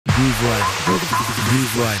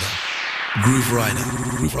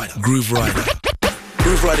Grooverider.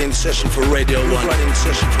 Grooverider in session for Radio 1.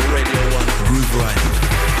 Grooverider.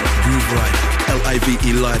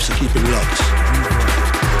 L-I-V-E live, so keep it locked.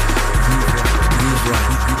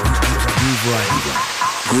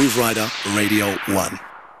 Grooverider Radio 1.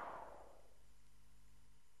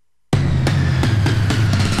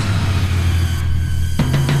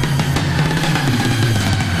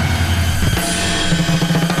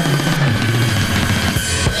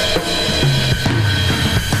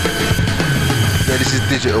 This is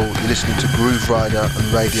Digital, you're listening to Grooverider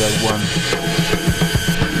on Radio 1.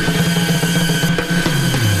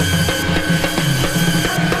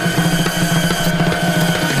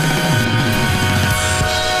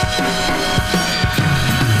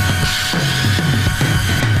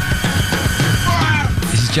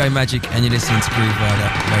 This is Joe Magic and you're listening to Grooverider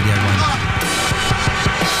Radio 1.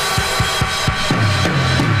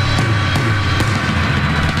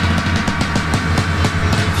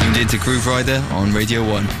 Into Grooverider on Radio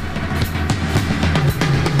 1.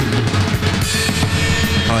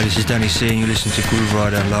 Hi, this is Danny C and you're listening to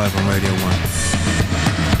Grooverider live on Radio 1.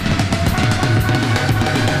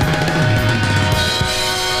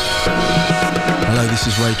 Hello, this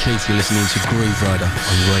is Ray Keith, you're listening to Grooverider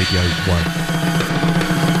on Radio 1.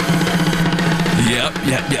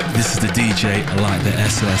 Yep, this is the DJ like the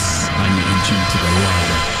SS and you're in tune to the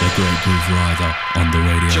rider, the great Grooverider on the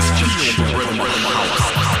Radio 1 show.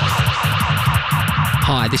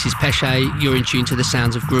 Hi, this is Pesce. You're in tune to the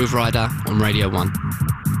sounds of Grooverider on Radio 1.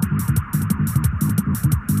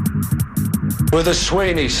 We're the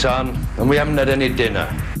Sweeney, son, and we haven't had any dinner.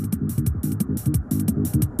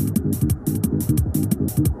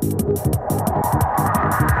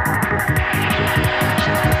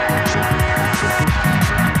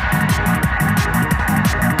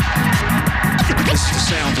 This is the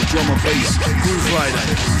sound of drum and bass. Grooverider,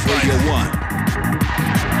 Radio 1.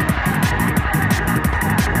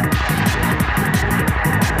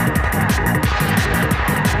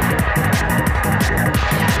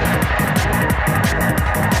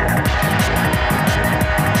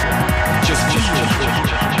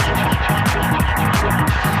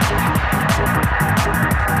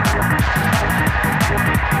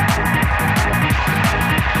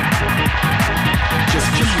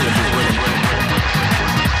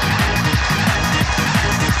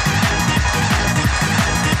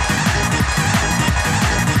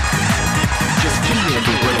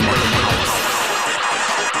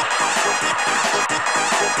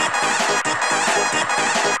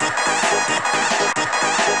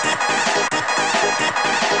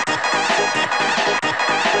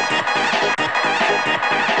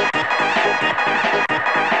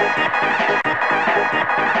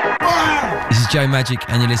 Joe Magic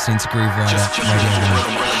and you're listening to Grooverider Radio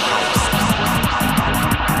 1.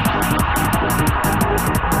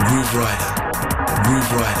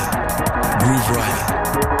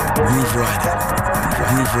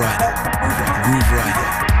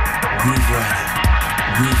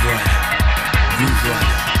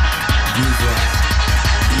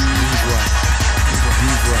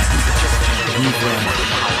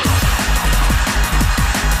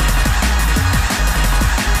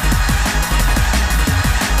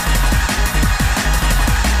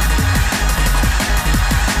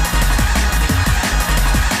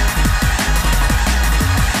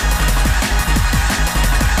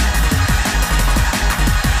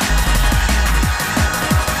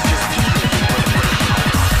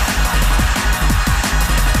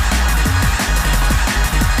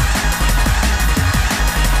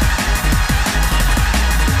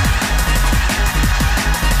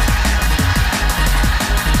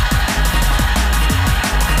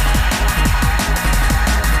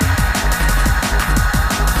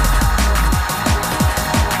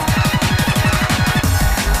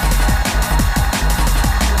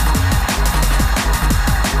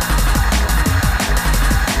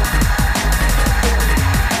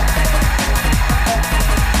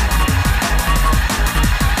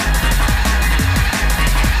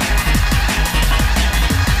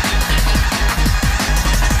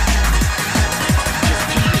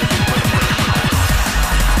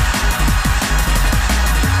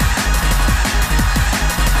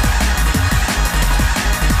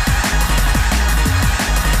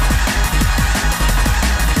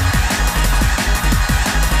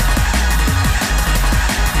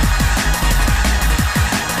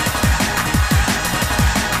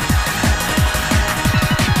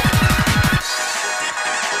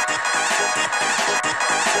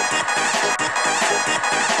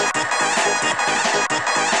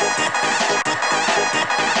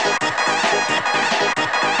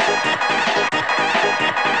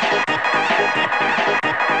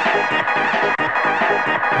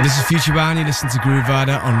 This is Future Bound, you listen to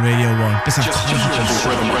Grooverider on Radio 1. This is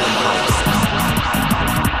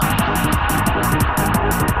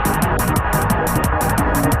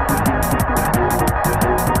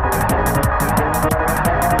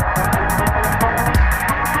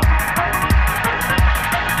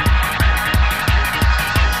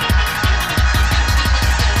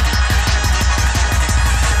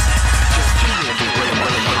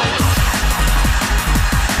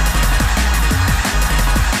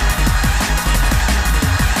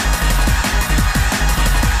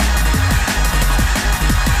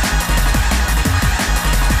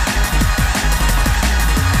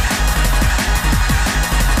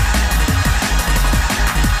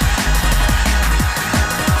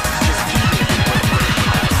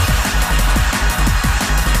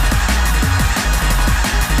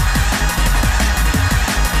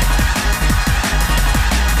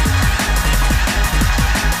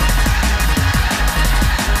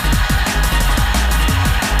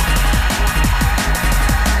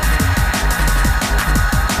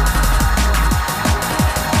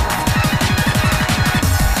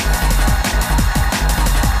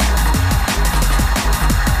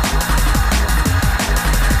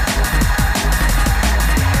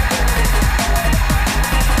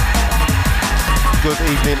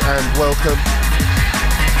and welcome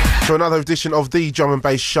to another edition of the Drum and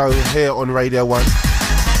Bass Show here on Radio 1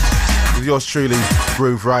 with yours truly,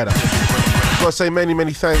 Grooverider. I've got to say many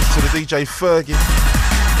thanks to the DJ Fergie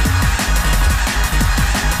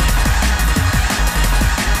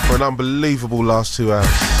for an unbelievable last 2 hours.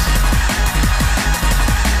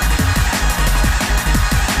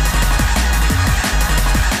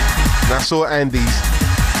 And I saw Andy's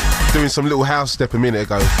doing some little house step a minute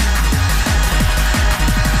ago.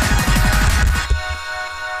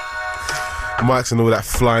 Mics and all that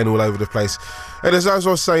flying all over the place. And as I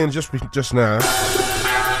was saying just now,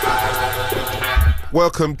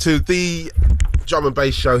 welcome to the Drum and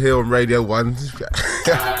Bass Show here on Radio 1.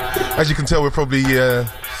 As you can tell, we're probably,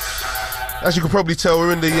 as you can probably tell,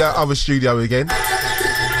 we're in the other studio again.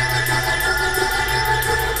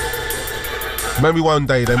 Maybe one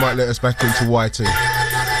day they might let us back into Y2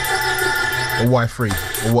 or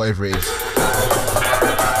Y3 or whatever it is.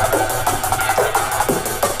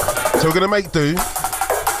 So we're going to make do.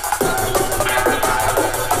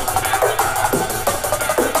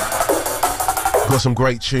 Got some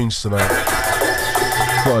great tunes tonight.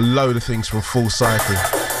 Got a load of things from Full Cycle.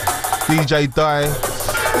 DJ Die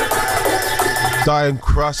and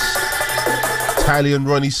Crust, Tali and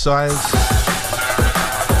Roni Sides.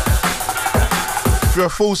 If you're a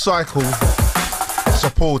Full Cycle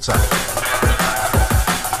supporter,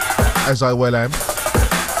 as I well am,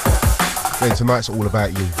 then tonight's all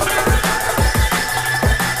about you.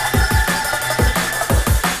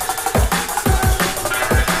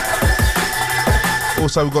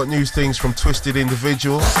 Also, we've got new things from Twisted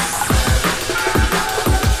Individuals.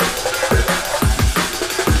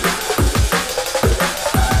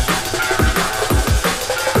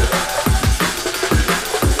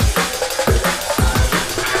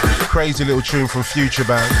 Crazy little tune from Future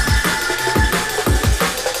Bound.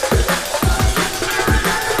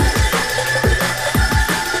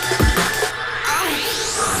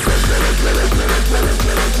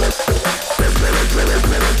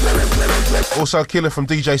 Also a killer from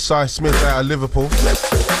DJ Cy Smith out of Liverpool.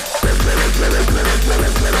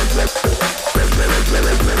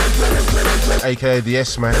 AKA the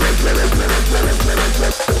S-Man.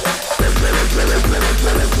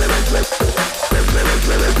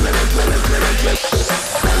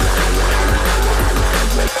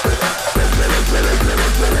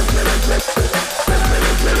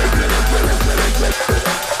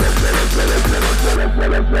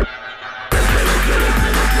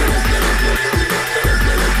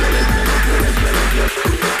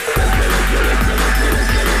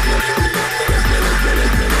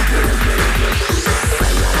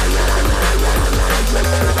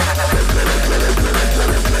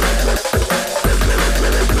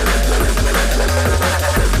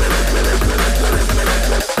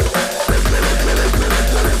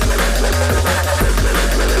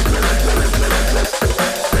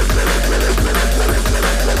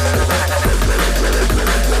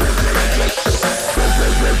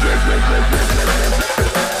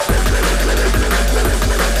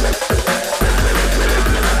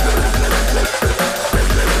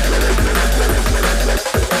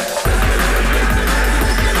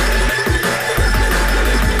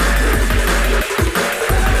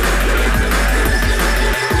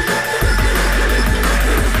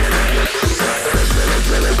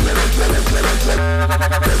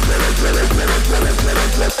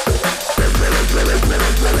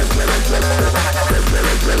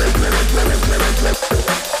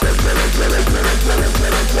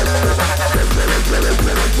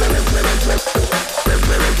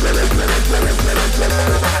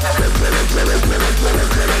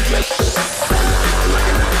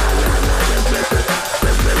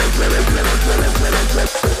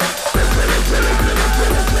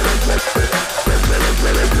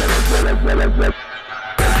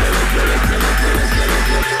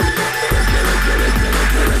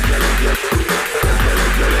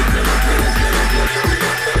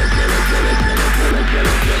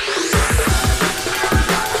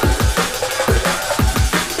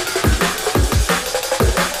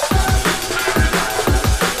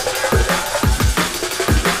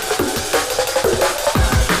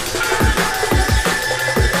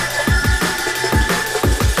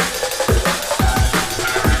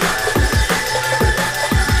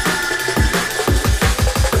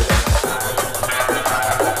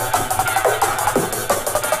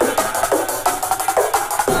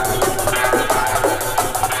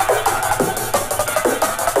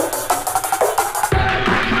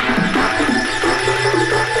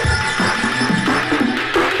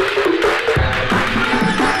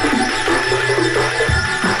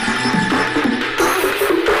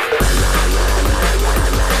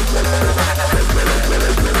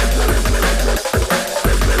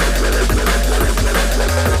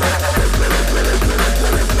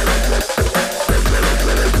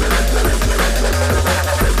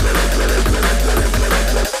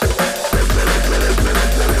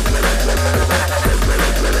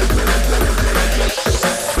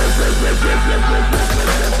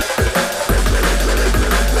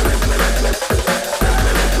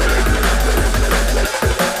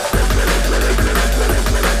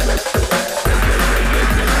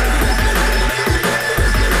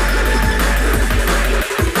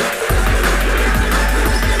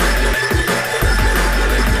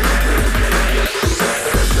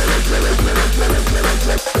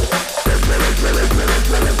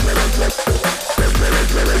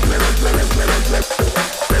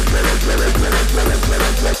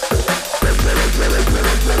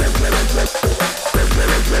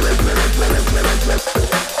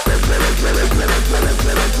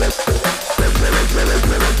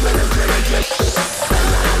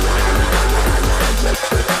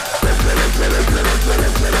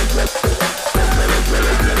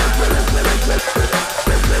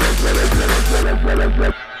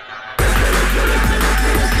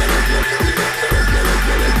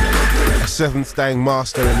 seventh dang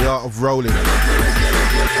master in the art of rolling.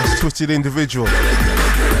 That's Twisted Individual.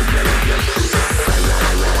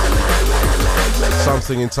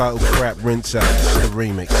 Something entitled Crap Rinse Out, the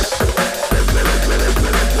remix.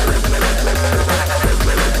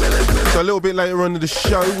 So a little bit later on in the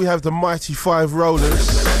show, we have the Mighty 5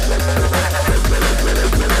 Rollers.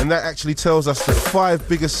 And that actually tells us the 5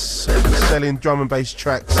 biggest selling drum and bass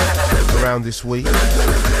tracks around this week.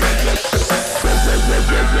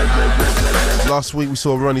 Last week we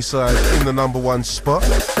saw Roni Side in the #1 spot.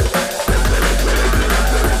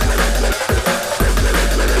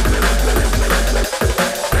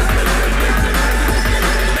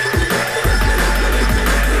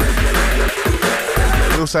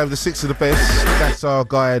 We also have the 6 of the best. That's our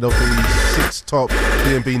guide of the 6 top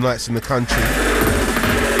D&B nights in the country.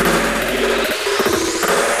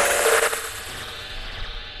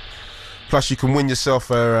 Plus, you can win yourself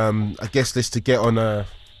a guest list to get on a.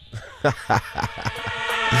 You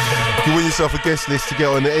can win yourself a guest list to get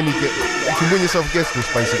on any. You can win yourself a guest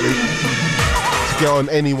list basically to get on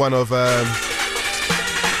any one of.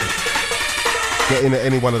 Get in at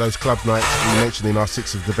any one of those club nights we mentioned in our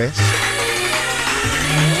 6 of the best.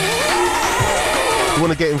 If you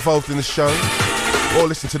want to get involved in the show or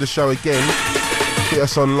listen to the show again, hit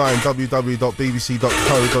us online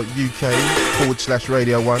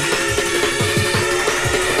www.bbc.co.uk/Radio1.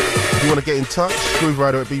 If you want to get in touch,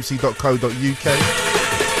 Grooverider at bbc.co.uk.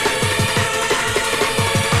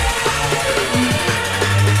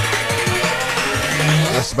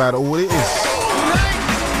 That's about all it is.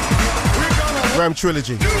 Ram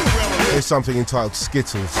Trilogy. There's something entitled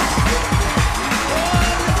Skittles. We're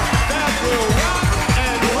gonna have that. We're gonna have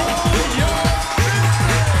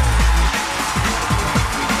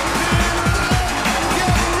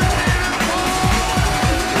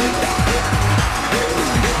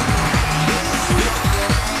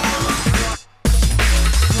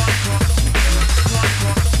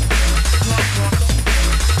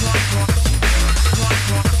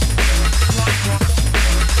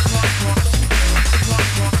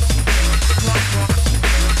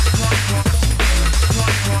that.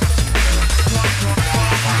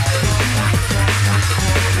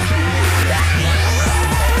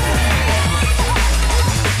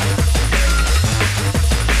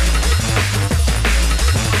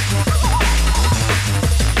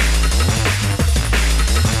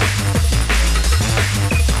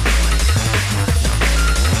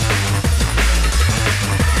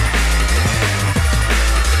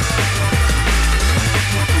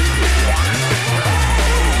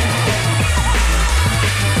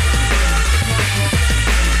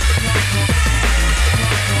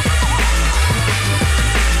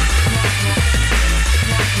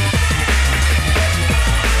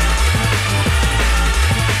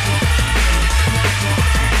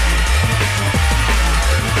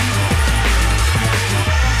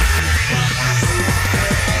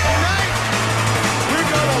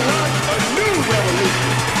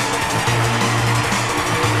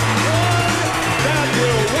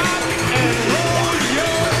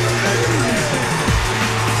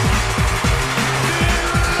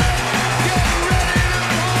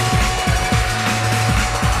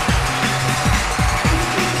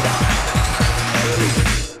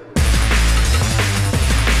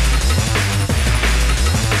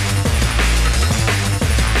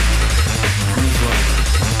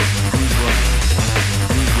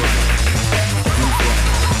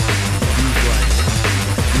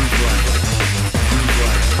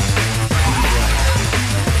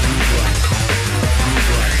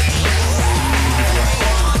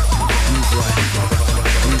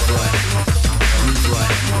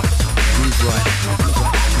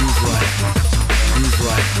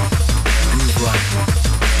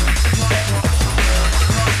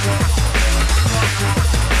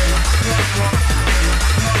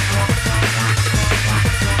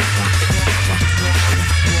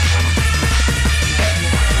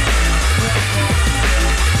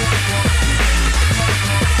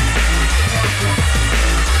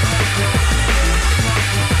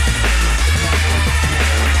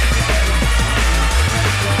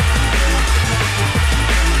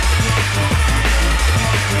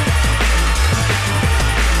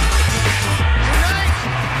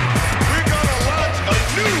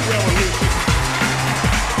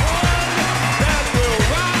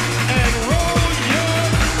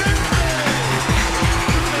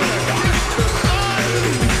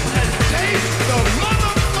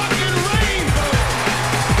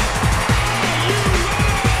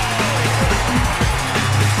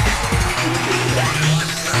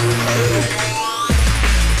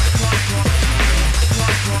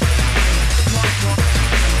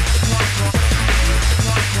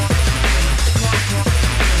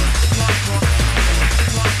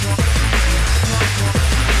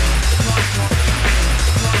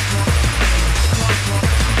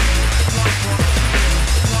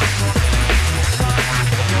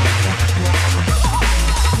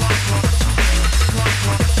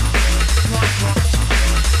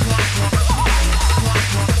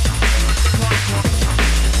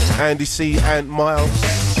 Andy C and Miles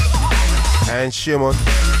and Shimon,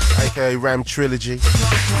 aka Ram Trilogy.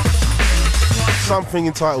 Something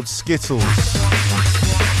entitled Skittles.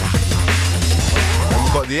 And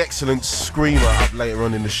we've got the excellent Screamer up later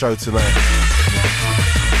on in the show tonight.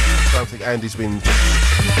 Something Andy's been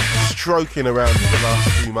stroking around for the last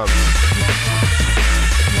few months.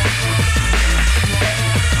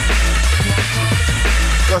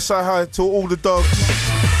 Gotta say hi to all the dogs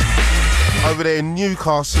over there in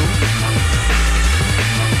Newcastle.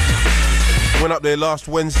 Went up there last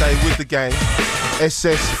Wednesday with the gang.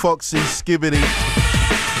 SS, Foxy, Skibbity.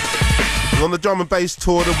 On the drum and bass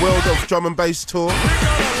tour, the World of Drum and Bass tour.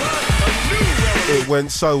 It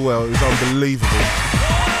went so well, it was unbelievable.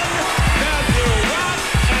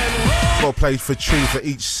 Got played for Tree for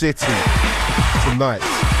each city tonight.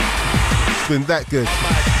 It's been that good.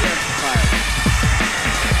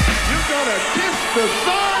 You're gonna kiss the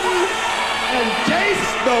sun and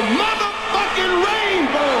taste the motherfucking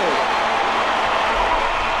rainbow.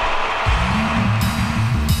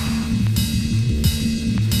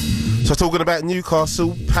 So talking about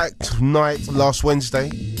Newcastle, packed night last Wednesday.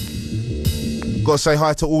 Got to say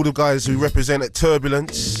hi to all the guys who represent at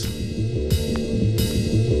Turbulence.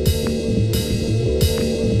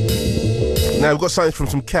 Now we've got something from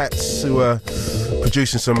some cats who are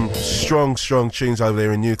producing some strong tunes over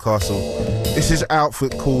there in Newcastle. This is an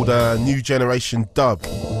outfit called New Generation Dub.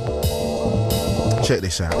 Check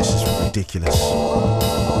this out, this is ridiculous.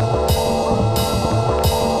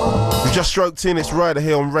 We've just stroked in, it's right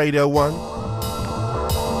here on Radio 1.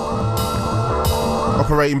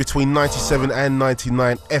 Operating between 97 and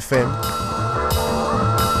 99 FM.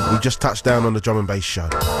 We just touched down on the Drum and Bass show.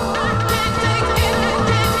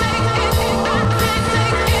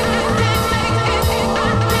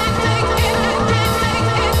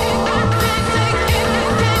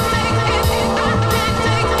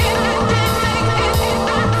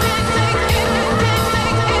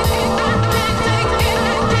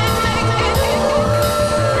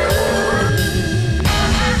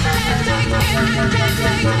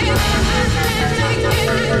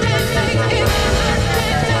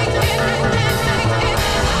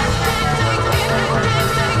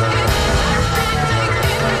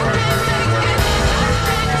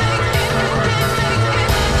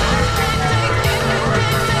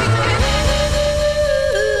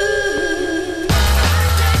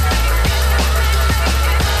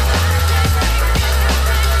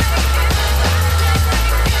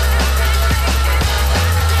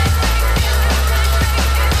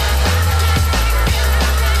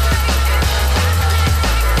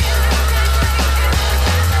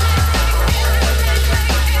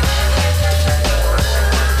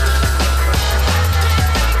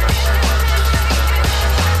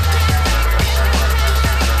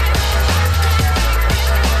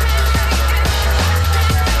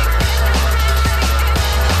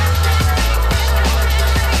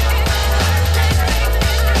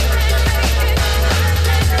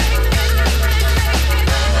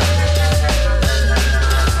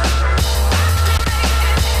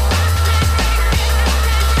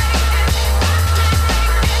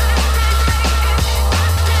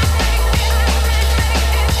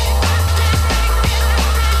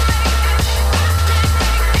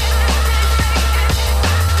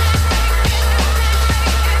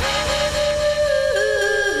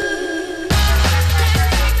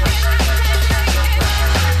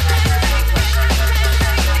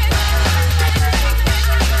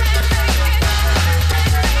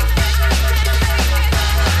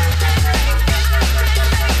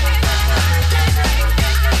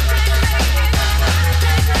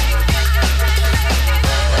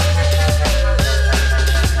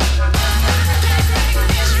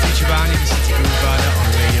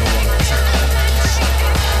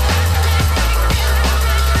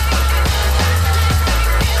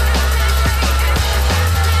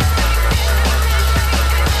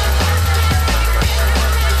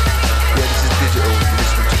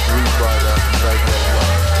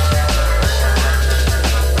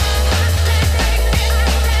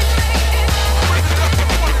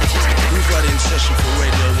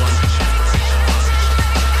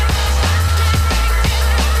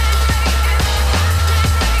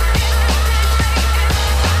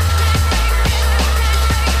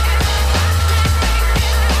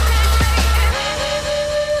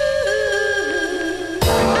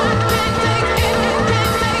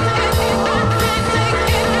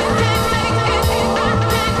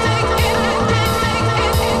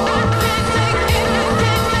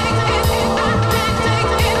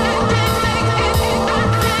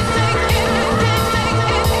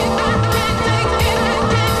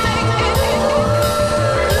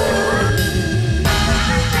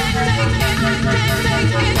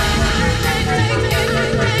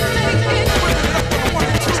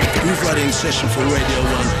 session for Radio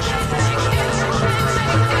 1.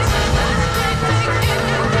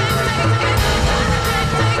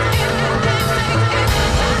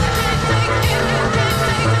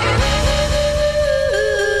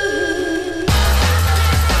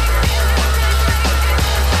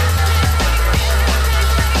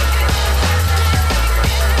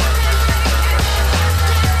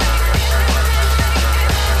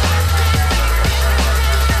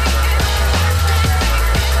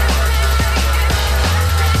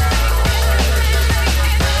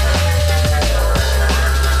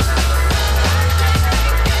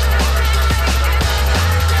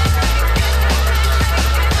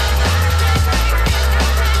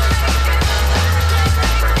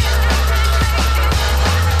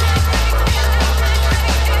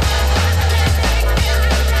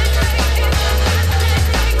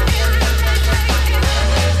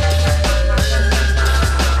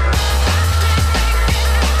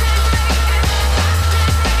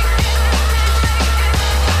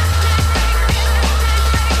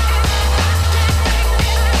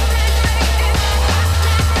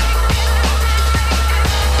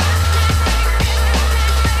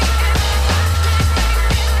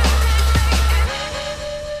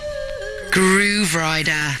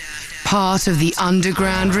 Grooverider, part of the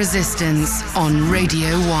underground resistance on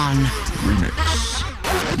Radio 1.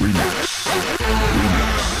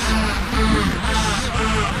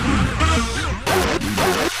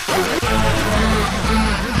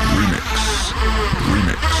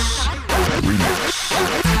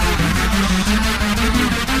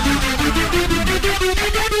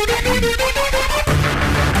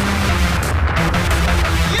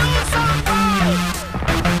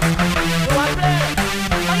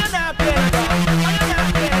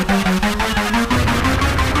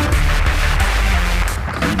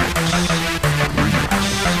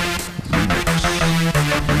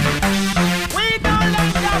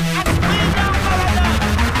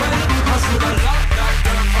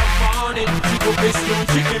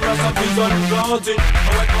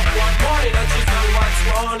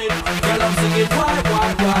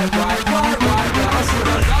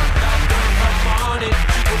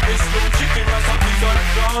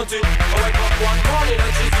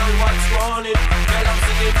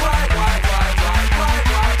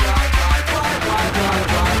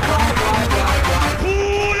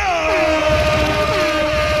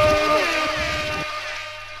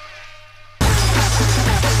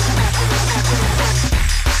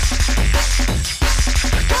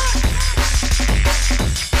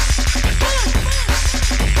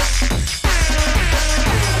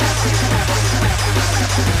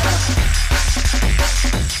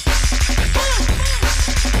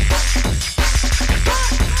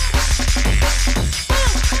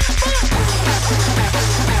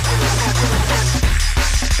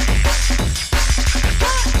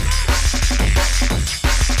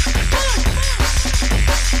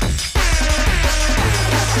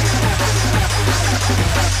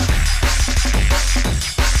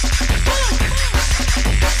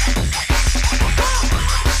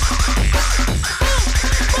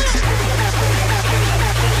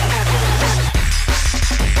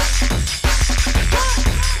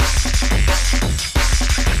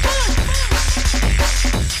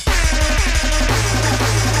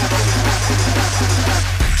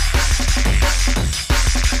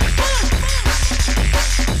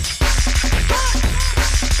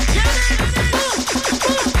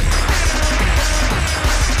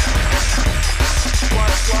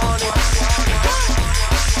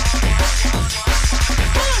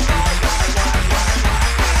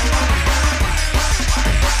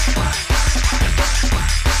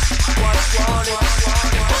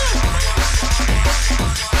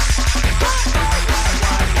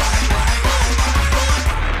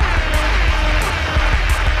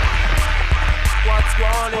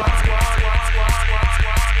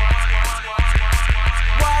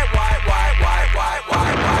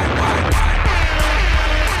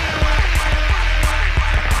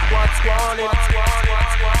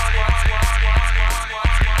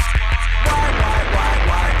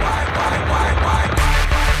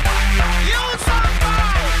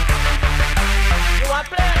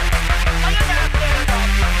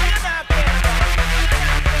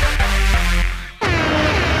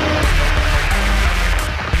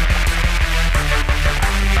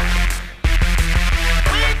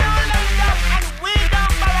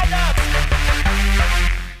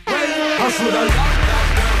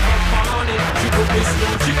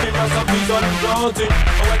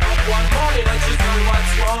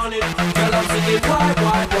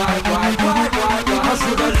 I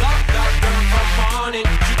should have locked that girl from morning.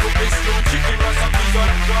 She could be slow chicken, was a piece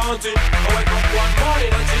on the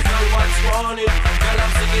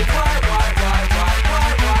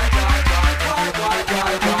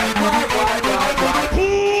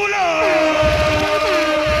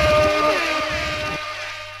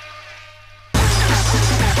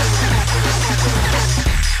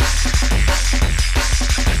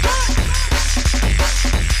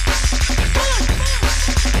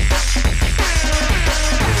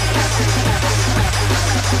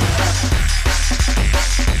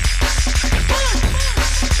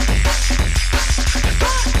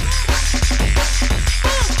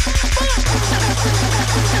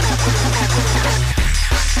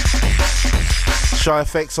Shy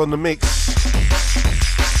Effects on the mix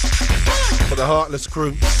for the Heartless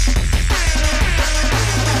crew.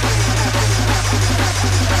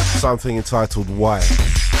 Something entitled Why.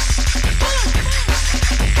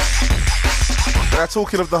 Now,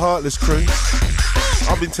 talking of the Heartless crew,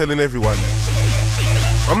 I've been telling everyone,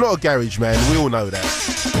 I'm not a garage man, we all know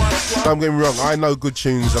that. Don't get me wrong, I know good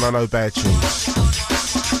tunes and I know bad tunes.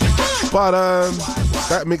 But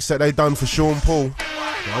that mix that they done for Sean Paul,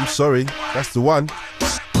 I'm sorry, that's the one.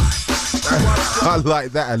 I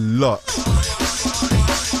like that a lot.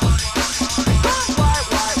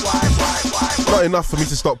 Not enough for me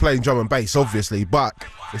to stop playing drum and bass, obviously, but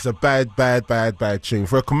it's a bad tune.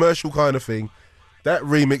 For a commercial kind of thing, that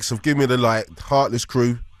remix of Give Me the Light, Heartless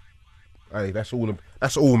crew, hey, that's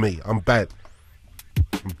all me. I'm bad.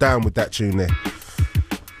 I'm down with that tune there.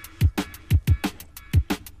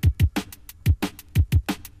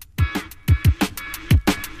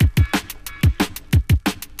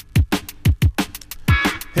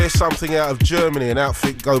 Here's something out of Germany, an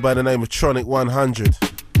outfit go by the name of Tronik 100.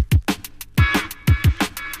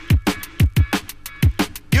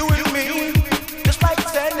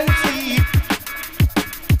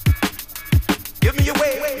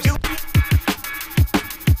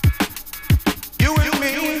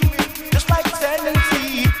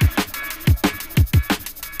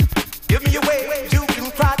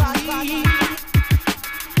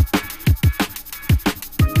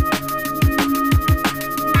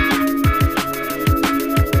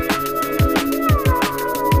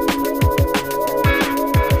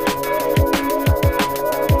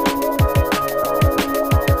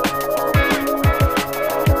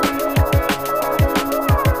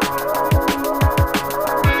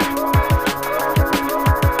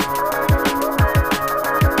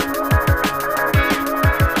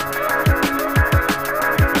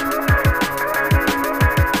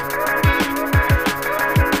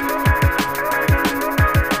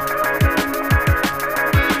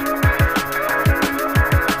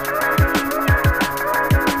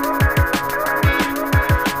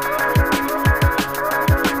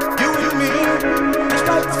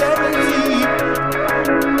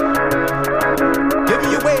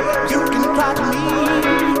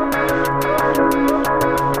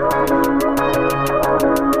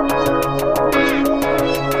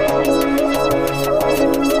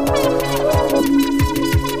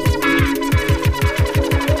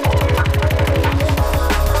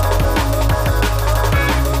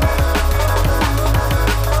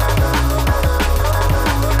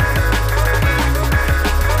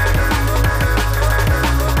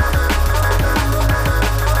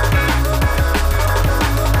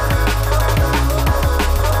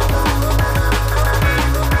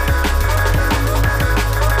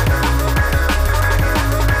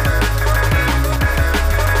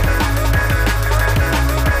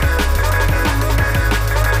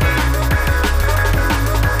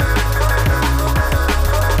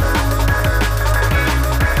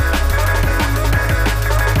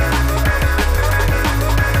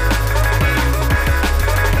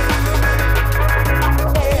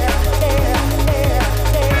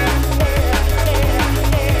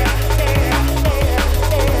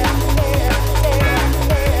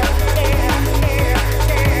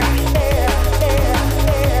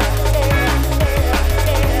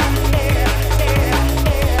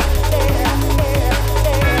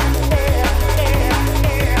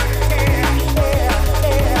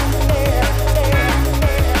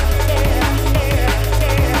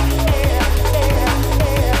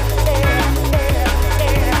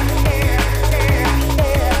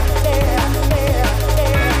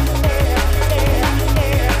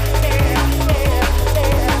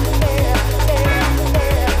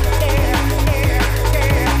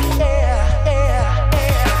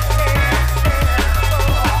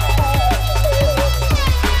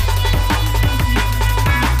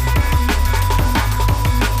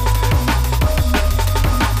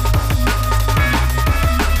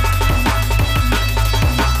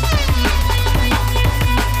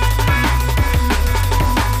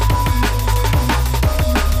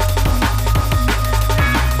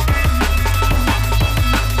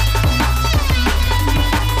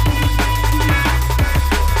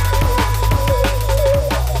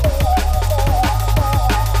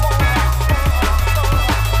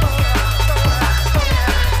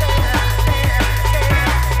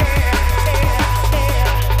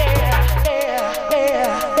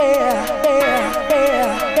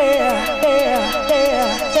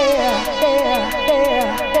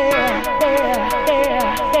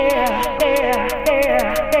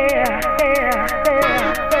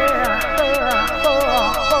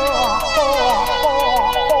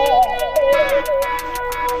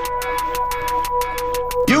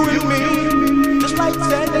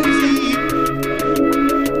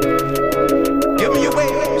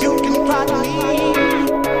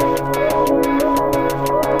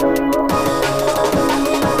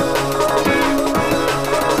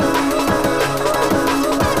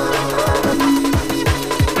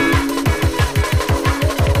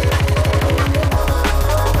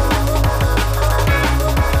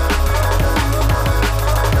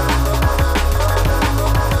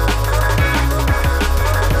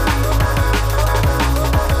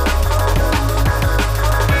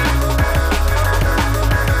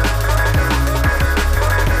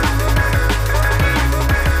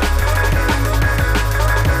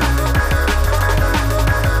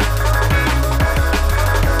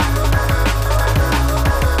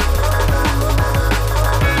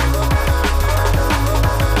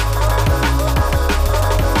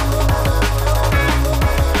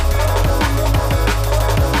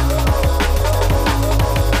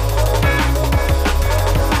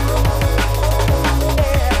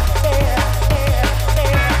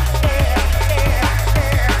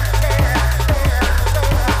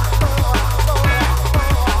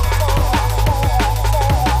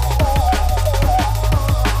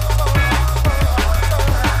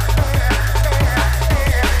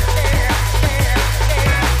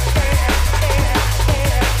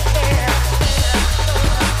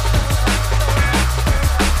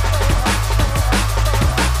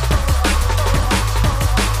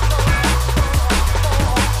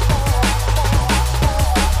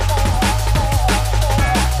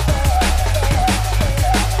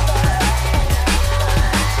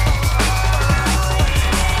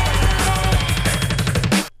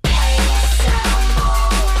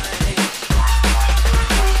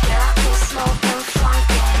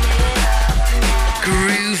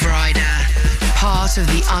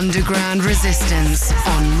 underground resistance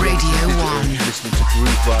on Radio 1. Listening to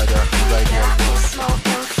Grooverider Radio 1.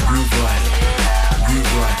 Grooverider,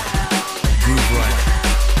 Grooverider, Grooverider,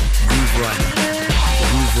 Grooverider,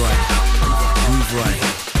 Grooverider, Grooverider, Grooverider,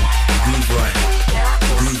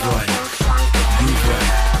 Grooverider,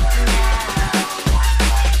 Grooverider.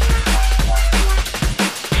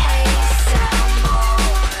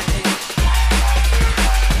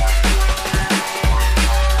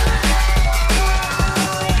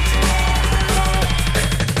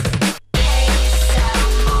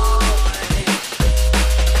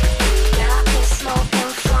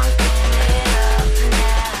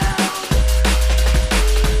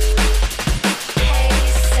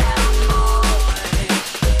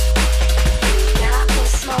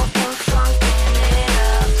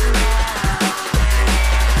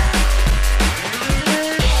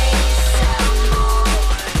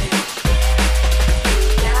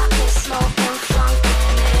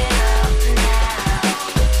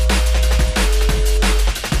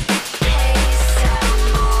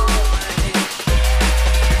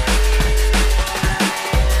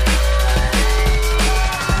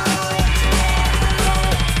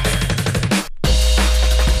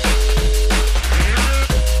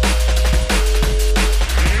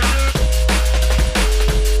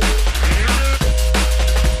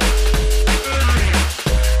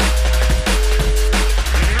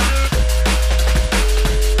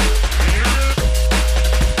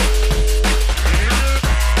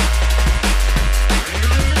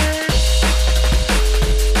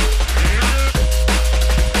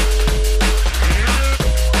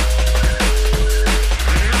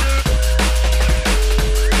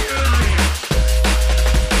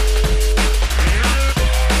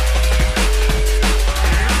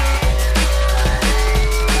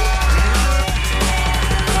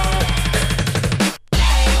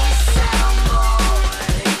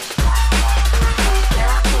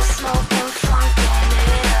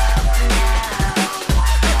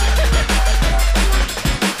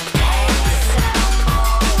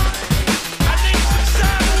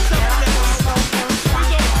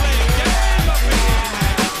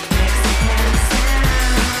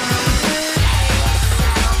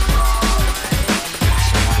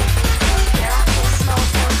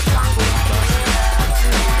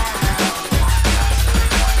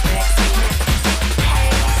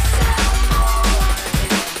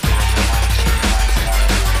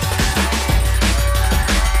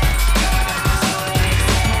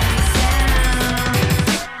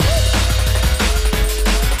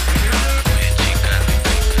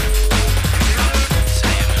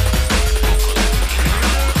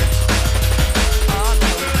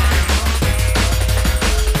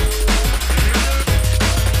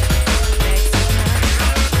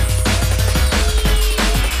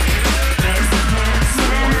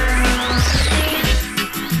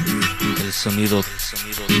 sonido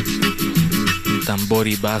tambor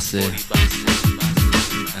y base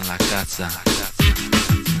en la casa,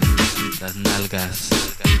 las nalgas.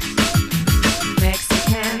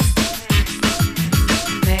 Mexicans,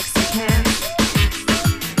 Mexicans,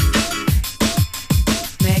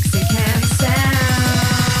 Mexican sound.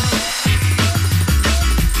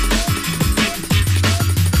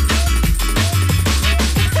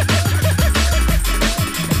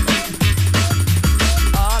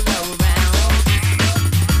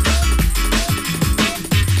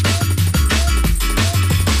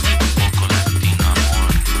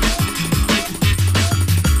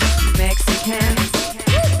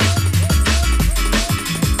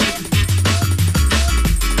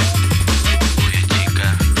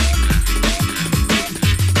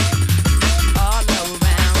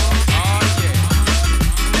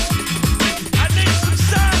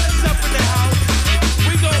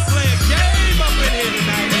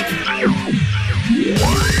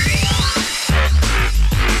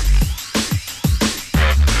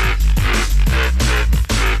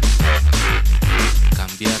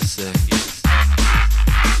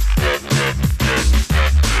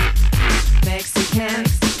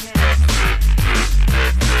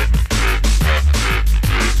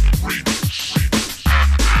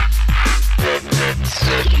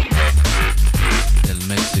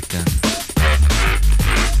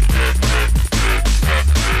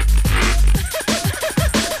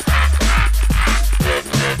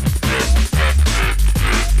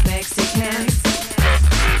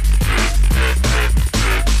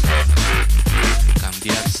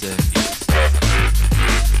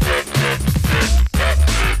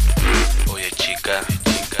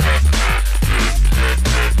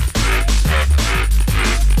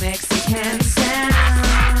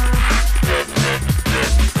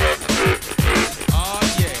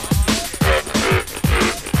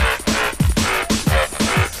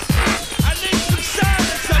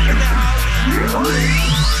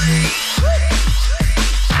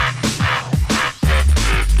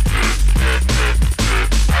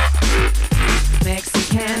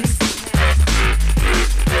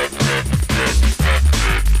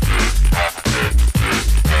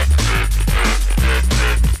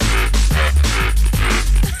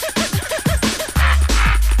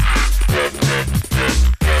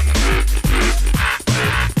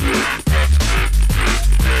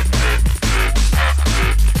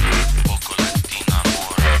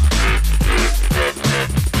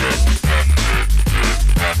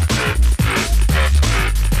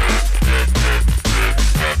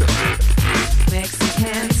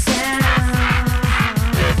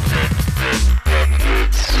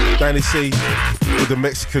 Danny C with the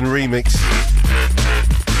Mexican remix.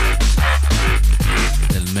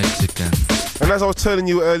 El Mexican. And as I was telling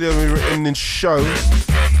you earlier when we were in the show,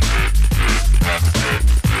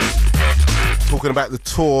 talking about the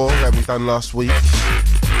tour that we done last week.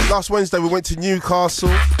 Last Wednesday we went to Newcastle.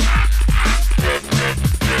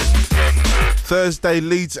 Thursday,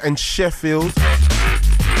 Leeds and Sheffield.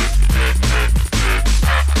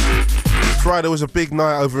 Friday was a big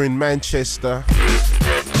night over in Manchester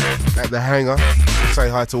at the Hangar. Say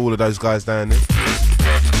hi to all of those guys down there.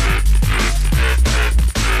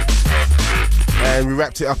 And we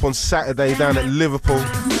wrapped it up on Saturday down at Liverpool.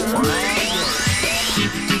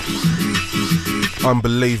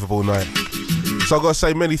 Unbelievable night. So I've got to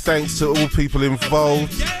say many thanks to all people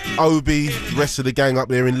involved. Obi, the rest of the gang up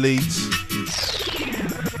there in Leeds.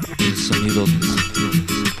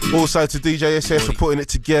 Also to DJ SS for putting it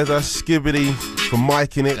together. Skibbity for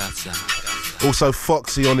micing it. Also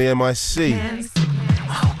Foxy on the MIC.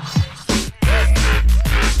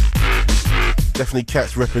 Definitely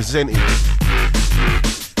Cats representing.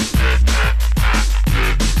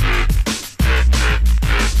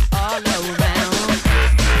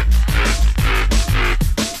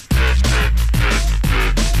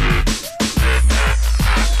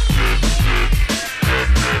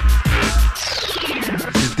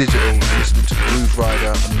 Digital, listening to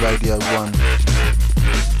Grooverider on Radio 1.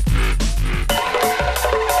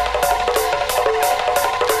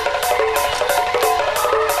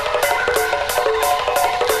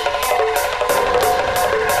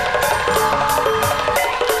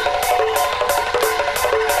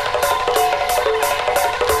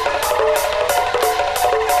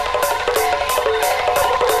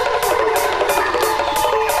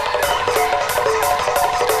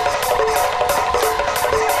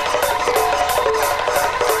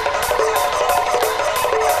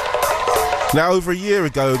 Now, over a year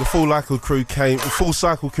ago, the Full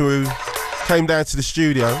Cycle crew came down to the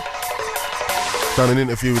studio. Done an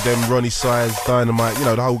interview with them, Roni, Size, Dynamite, you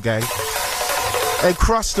know, the whole gang. And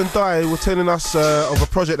Crust and Die were telling us of a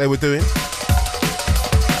project they were doing.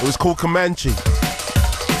 It was called Kamanchi.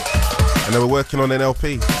 And they were working on an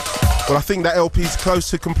LP. Well, I think that LP is close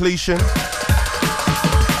to completion.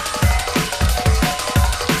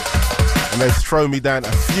 And they've thrown me down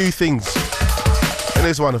a few things. And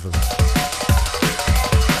here's one of them.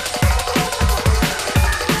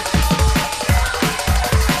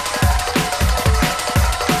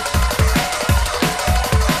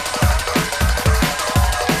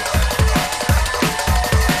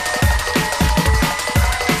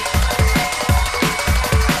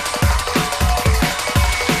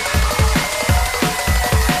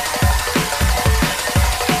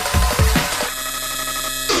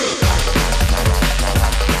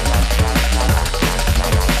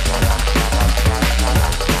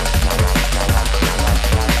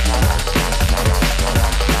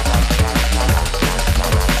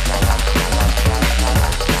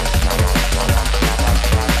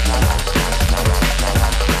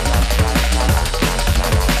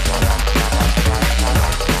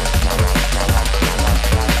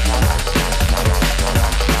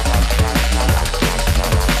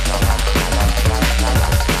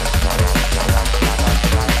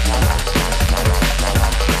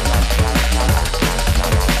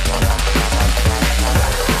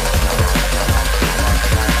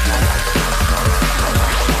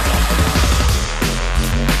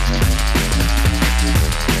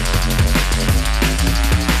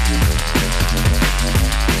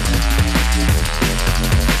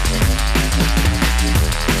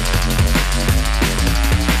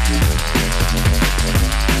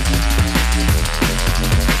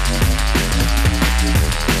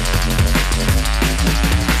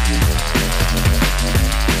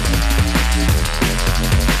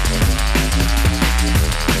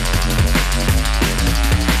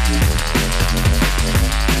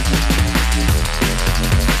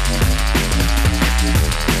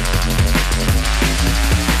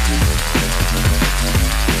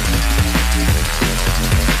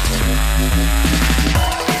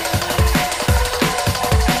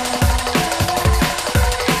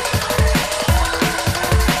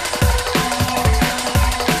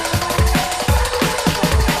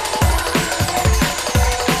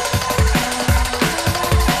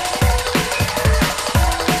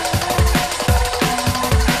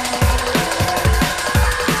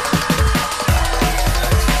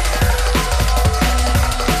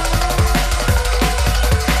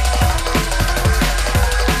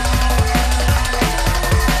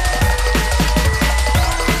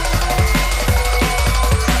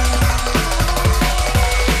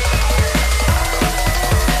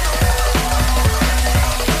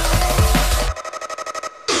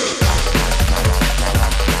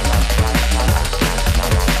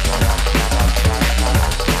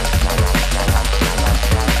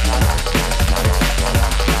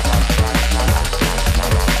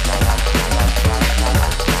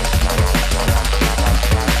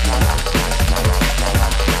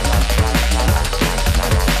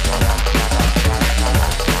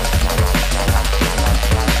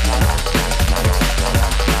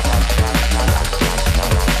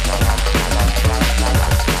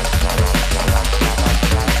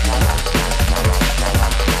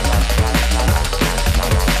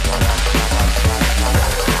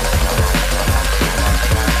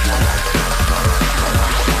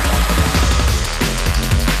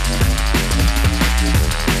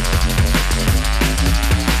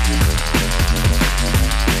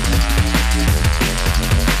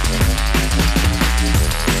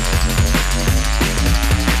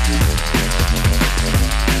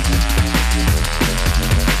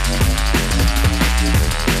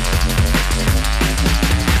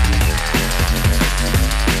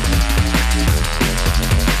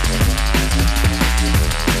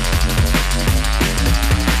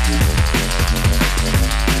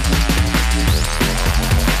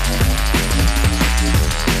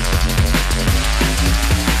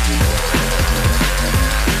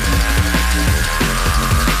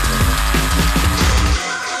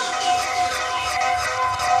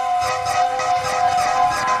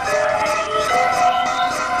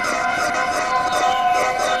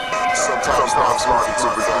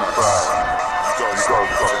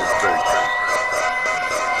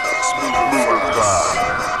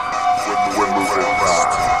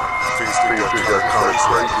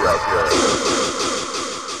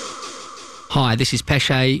 Hi, this is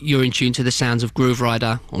Pesce. You're in tune to the sounds of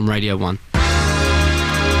Grooverider on Radio 1.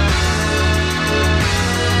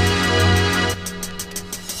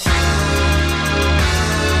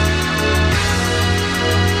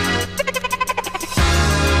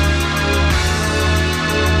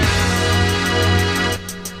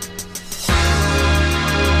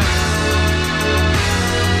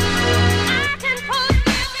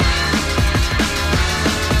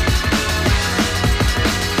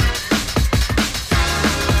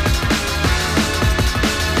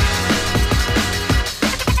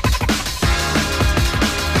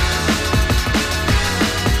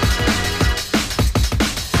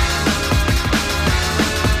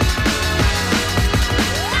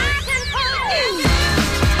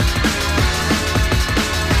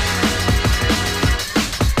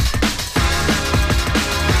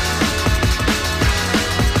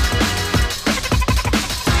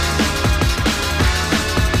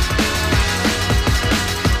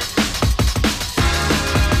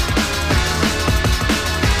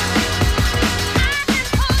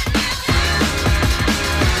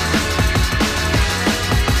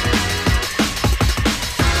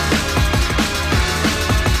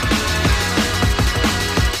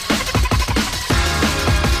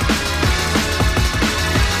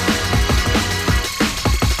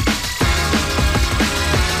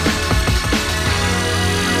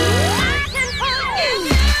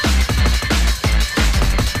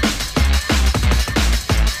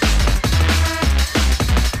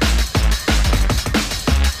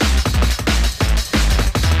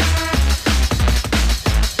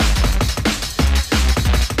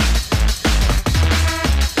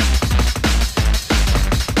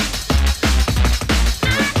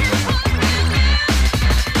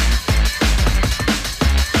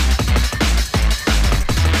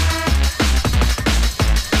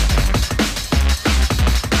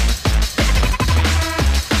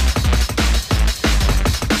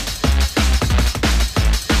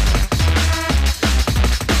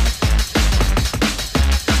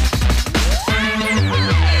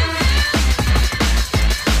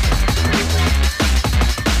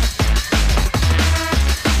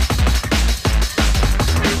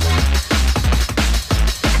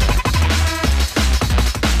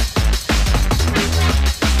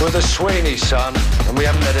 We're the Sweeney, son, and we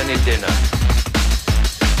haven't had any dinner.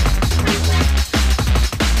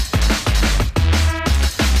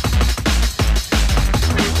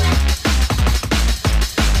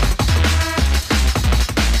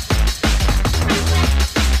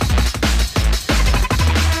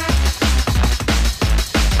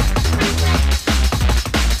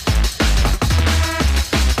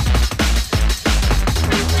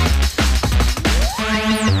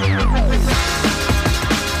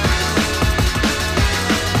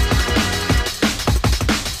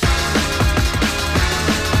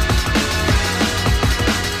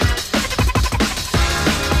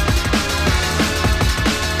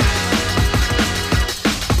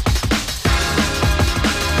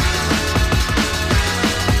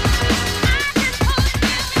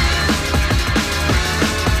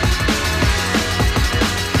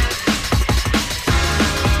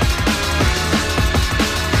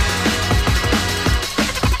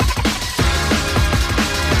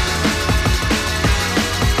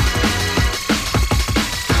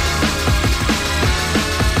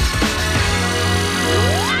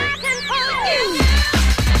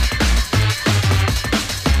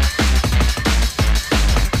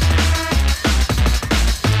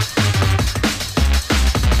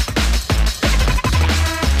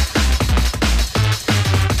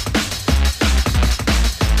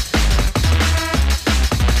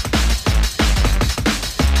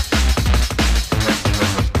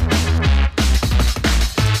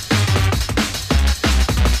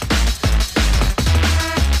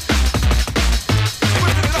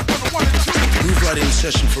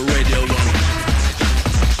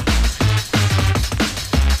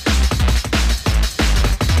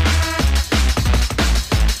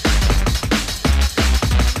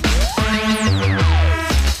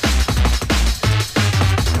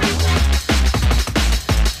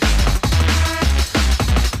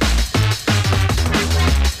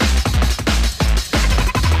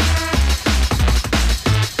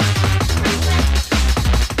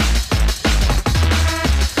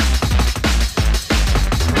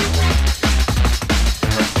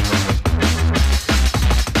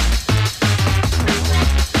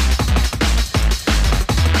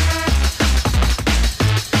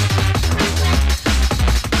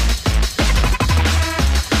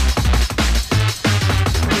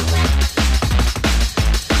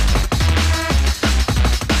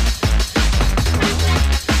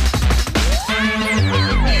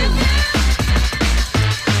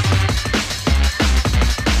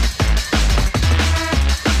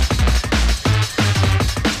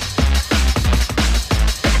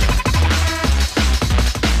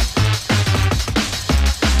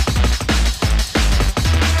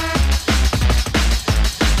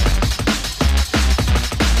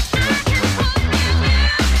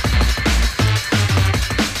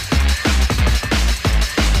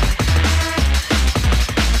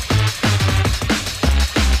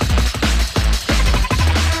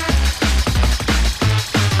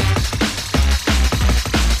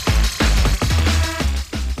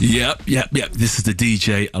 Yep. This is the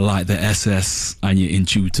DJ, I like the SS, and you're in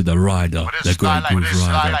tune to the Rider, the great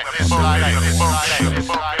Grooverider on the Radio 1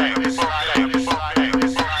 show.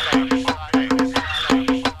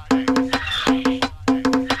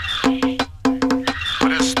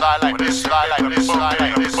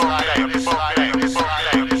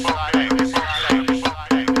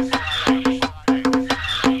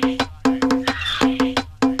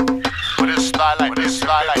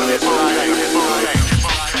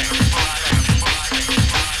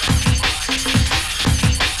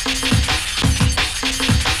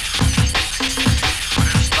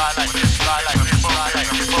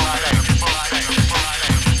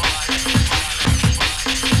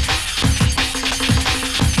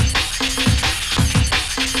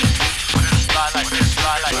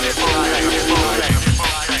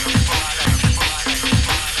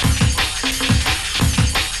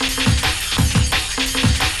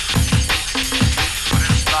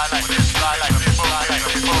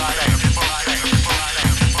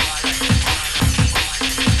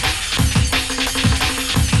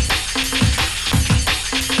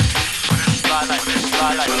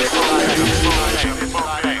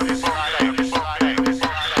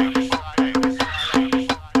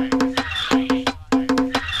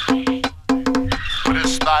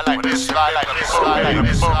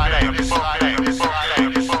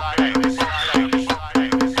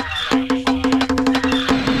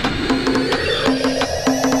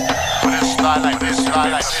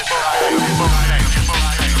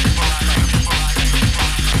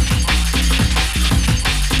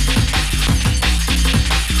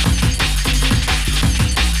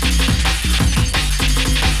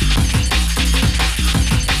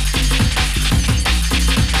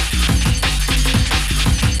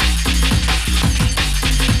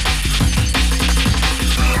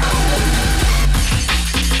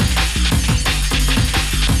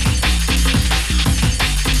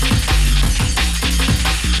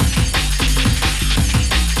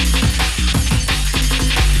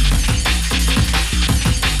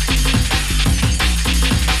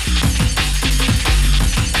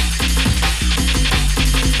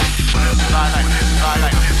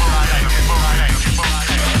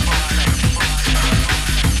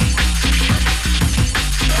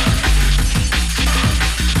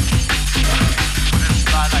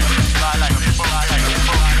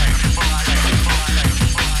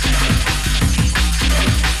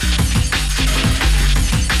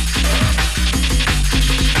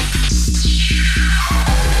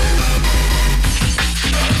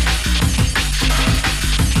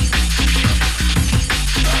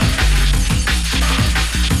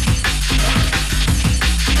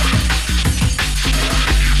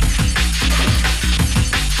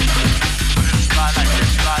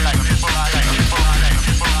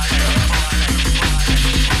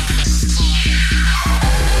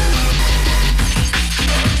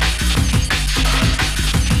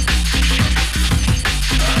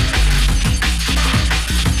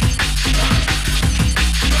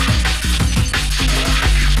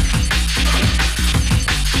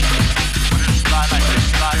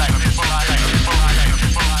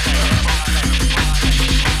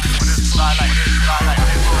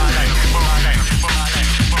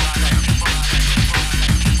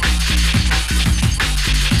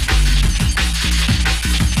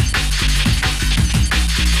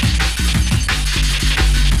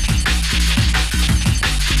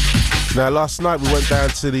 Now, last night we went down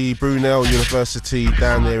to the Brunel University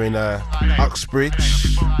down there in Uxbridge.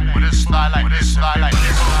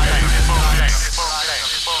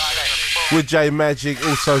 With J Magic,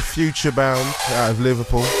 also Future Bound out of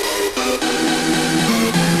Liverpool.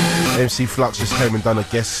 MC Flux just came and done a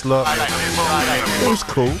guest slot. It was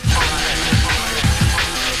cool.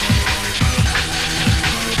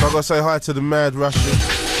 So I gotta say hi to the Mad Russian.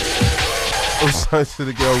 Also to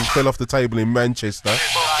the girl who fell off the table in Manchester.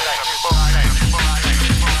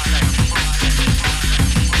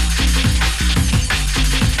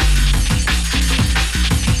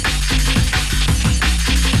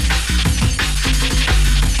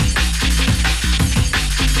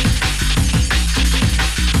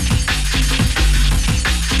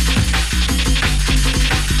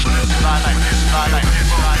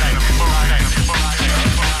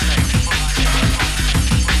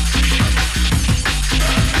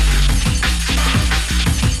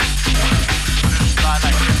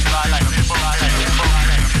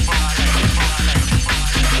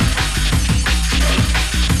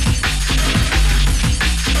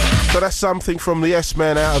 So that's something from the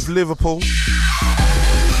S-Man out of Liverpool.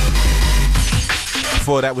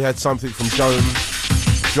 Before that we had something from Jones,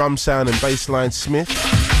 Drumsound and Bassline Smith.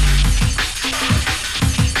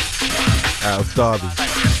 out of Derby.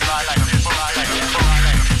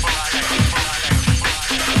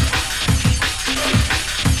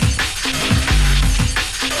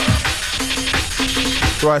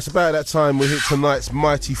 Right, it's about that time we hit tonight's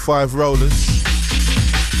Mighty 5 Rollers.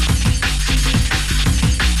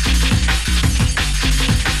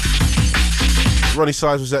 Ronnie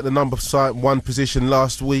Size was at the number 1 position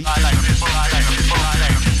last week.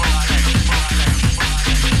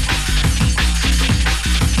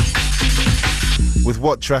 With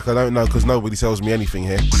what track, I don't know, because nobody tells me anything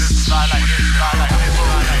here.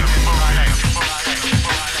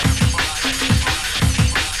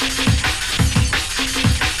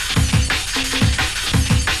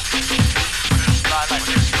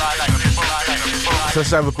 So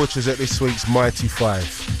let's have a butchers at this week's Mighty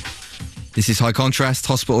 5. This is High Contrast,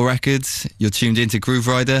 Hospital Records. You're tuned into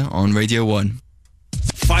Grooverider on Radio 1.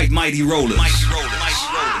 5 Mighty Rollers. Mighty Rollers.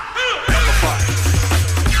 Number 5.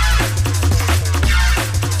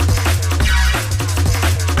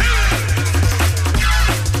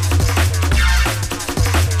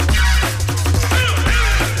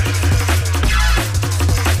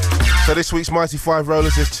 So this week's Mighty 5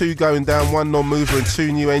 Rollers, there's 2 going down, 1 non-mover and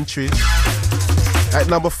 2 new entries. At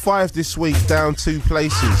number 5 this week, down 2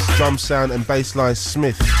 places, Drumsound and Bassline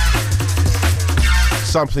Smith.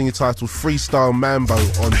 Something entitled Freestyle Mambo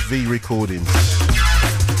on V Recordings.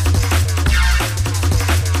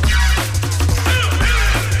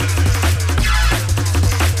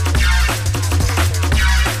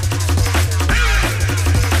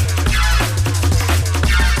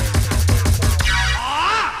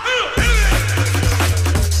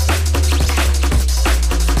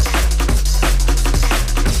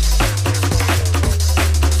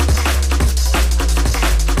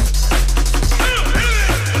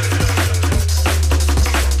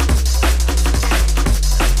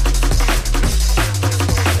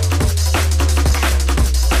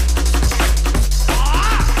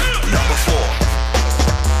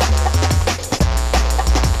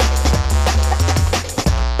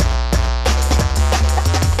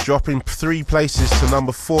 Dropping 3 places to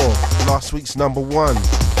number 4, last week's number 1,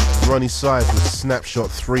 Ronnie Size with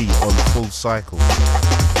Snapshot 3 on Full Cycle.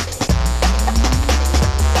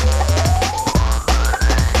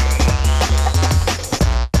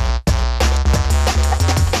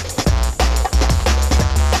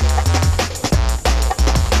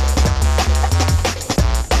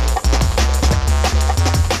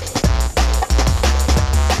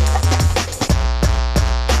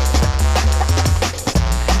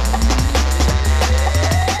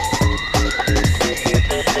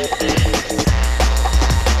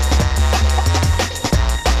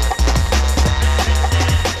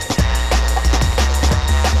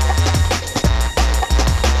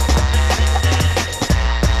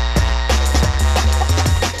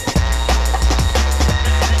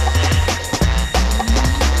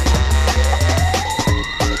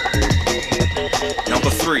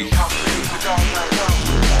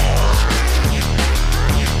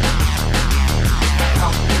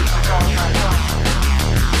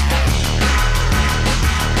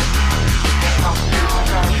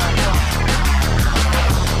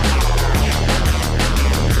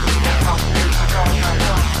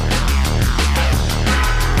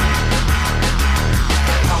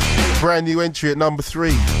 Brand new entry at number 3,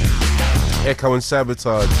 Ecco and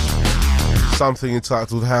Sabotage. Something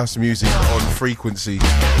entitled House Music on Frequency.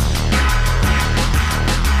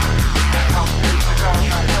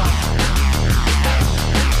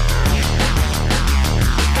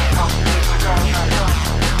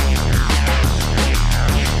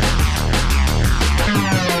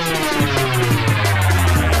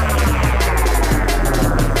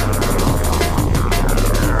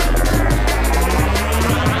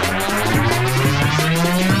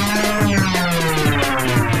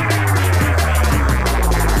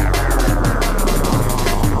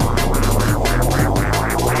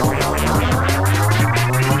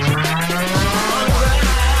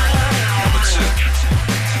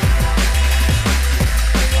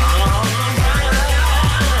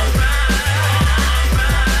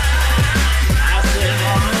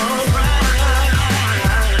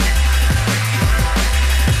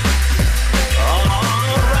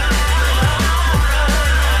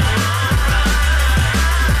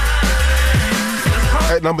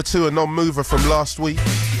 Number 2, a non-mover from last week.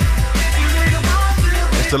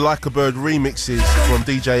 It's the Like a Bird remixes from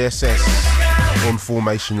DJ SS on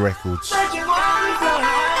Formation Records.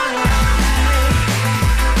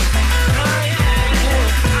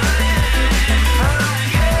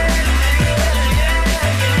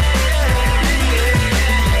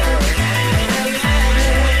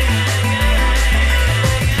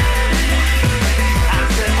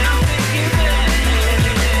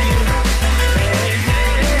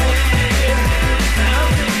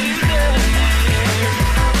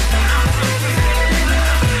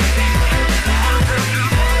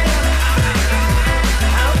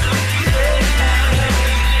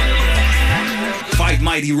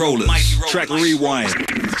 Mighty Rollers. Track Rewind.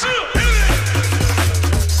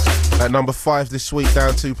 At number 5 this week,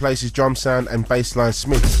 down 2 places, Drumsound and Bassline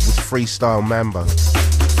Smith with Freestyle Mambo.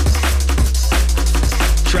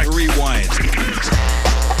 Track Rewind.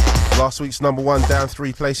 Last week's number 1, down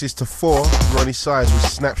 3 places to 4, Roni Size with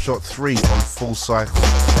Snapshot 3 on Full Cycle.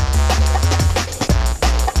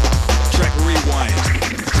 Track Rewind.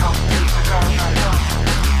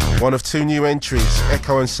 One of 2 new entries,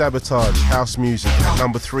 Ecco and Sabotage, House Music, at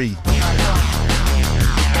number 3.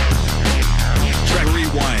 Track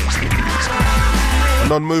Rewind. A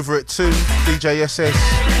non-mover at 2, DJ SS,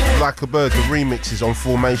 Like a Bird, the remix is on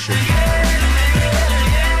Formation.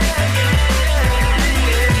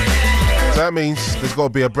 So that means there's got to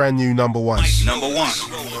be a brand new number 1. Number 1.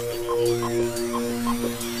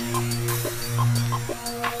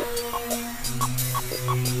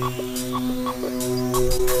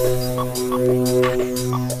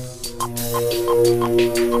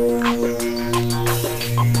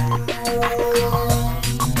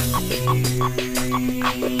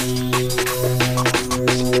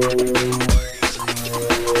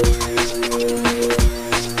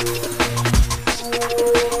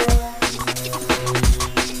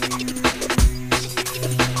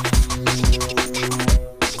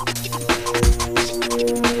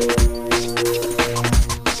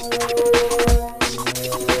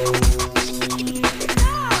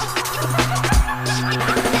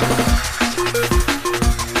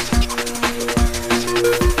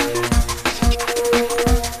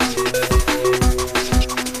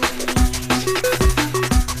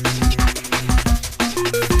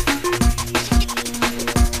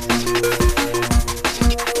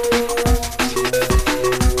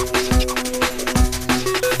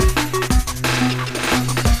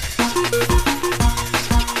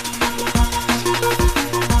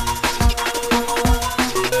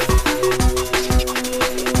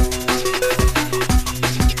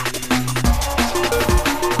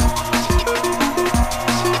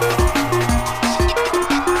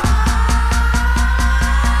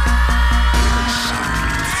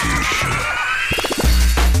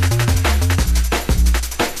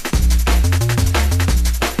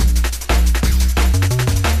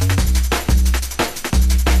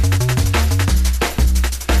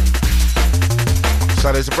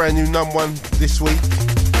 There's a brand new number 1 this week.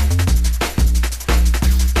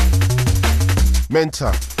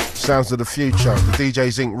 Menta, Sounds of the Future, the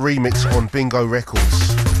DJ Zinc remix on Bingo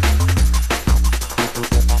Records.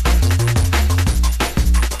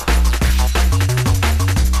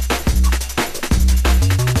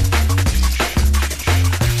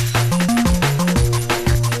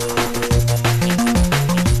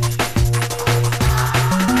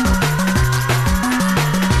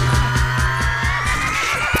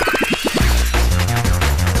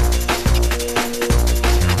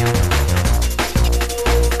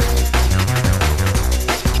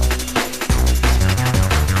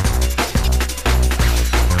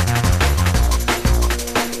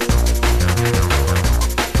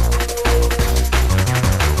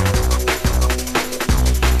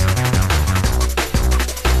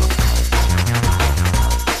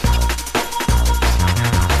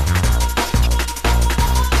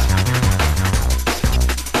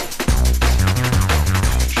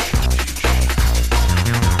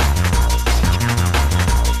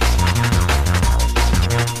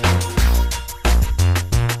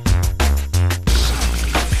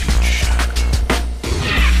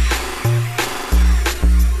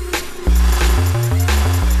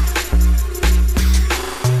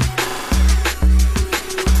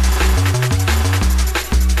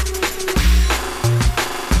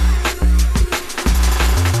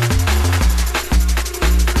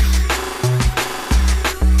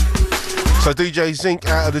 So DJ Zinc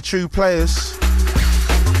out of the True Players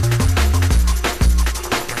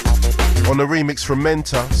on the remix from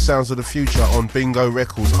Menta, Sounds of the Future on Bingo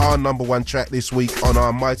Records, our number 1 track this week on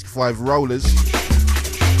our Mighty 5 Rollers.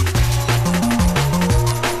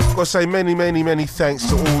 Gotta say many thanks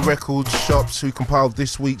to all record shops who compiled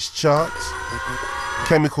this week's chart.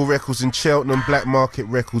 Chemical Records in Cheltenham, Black Market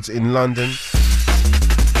Records in London,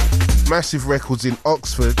 Massive Records in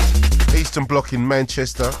Oxford, Eastern Bloc in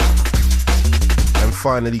Manchester, and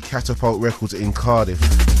finally Catapult Records in Cardiff.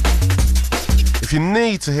 If you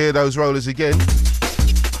need to hear those rollers again,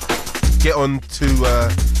 get on to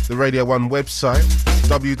the Radio 1 website,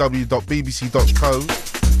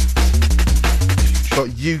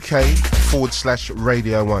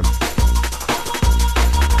 www.bbc.co.uk/Radio 1.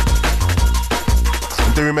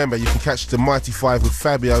 And do remember, you can catch the Mighty 5 with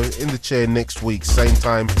Fabio in the chair next week, same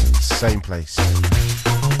time, same place.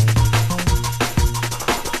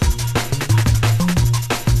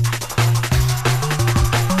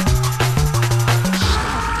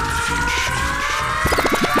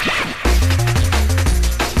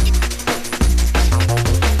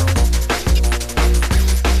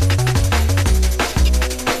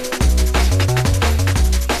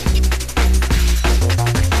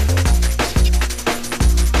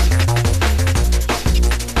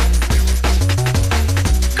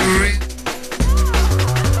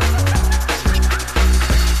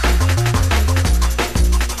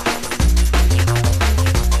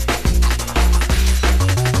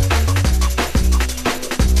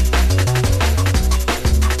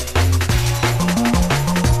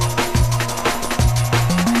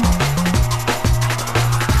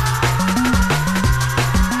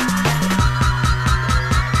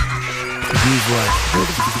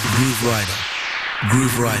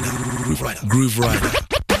 Grooverider.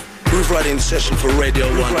 Grooverider in session for Radio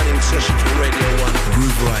 1. Grooverider in session for Radio 1.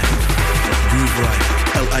 Grooverider.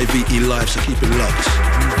 Live live, so keep it locked.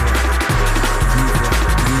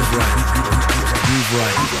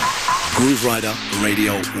 Grooverider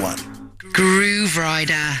Radio 1.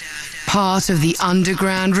 Grooverider, part of the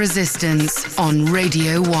underground resistance on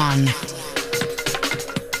Radio 1.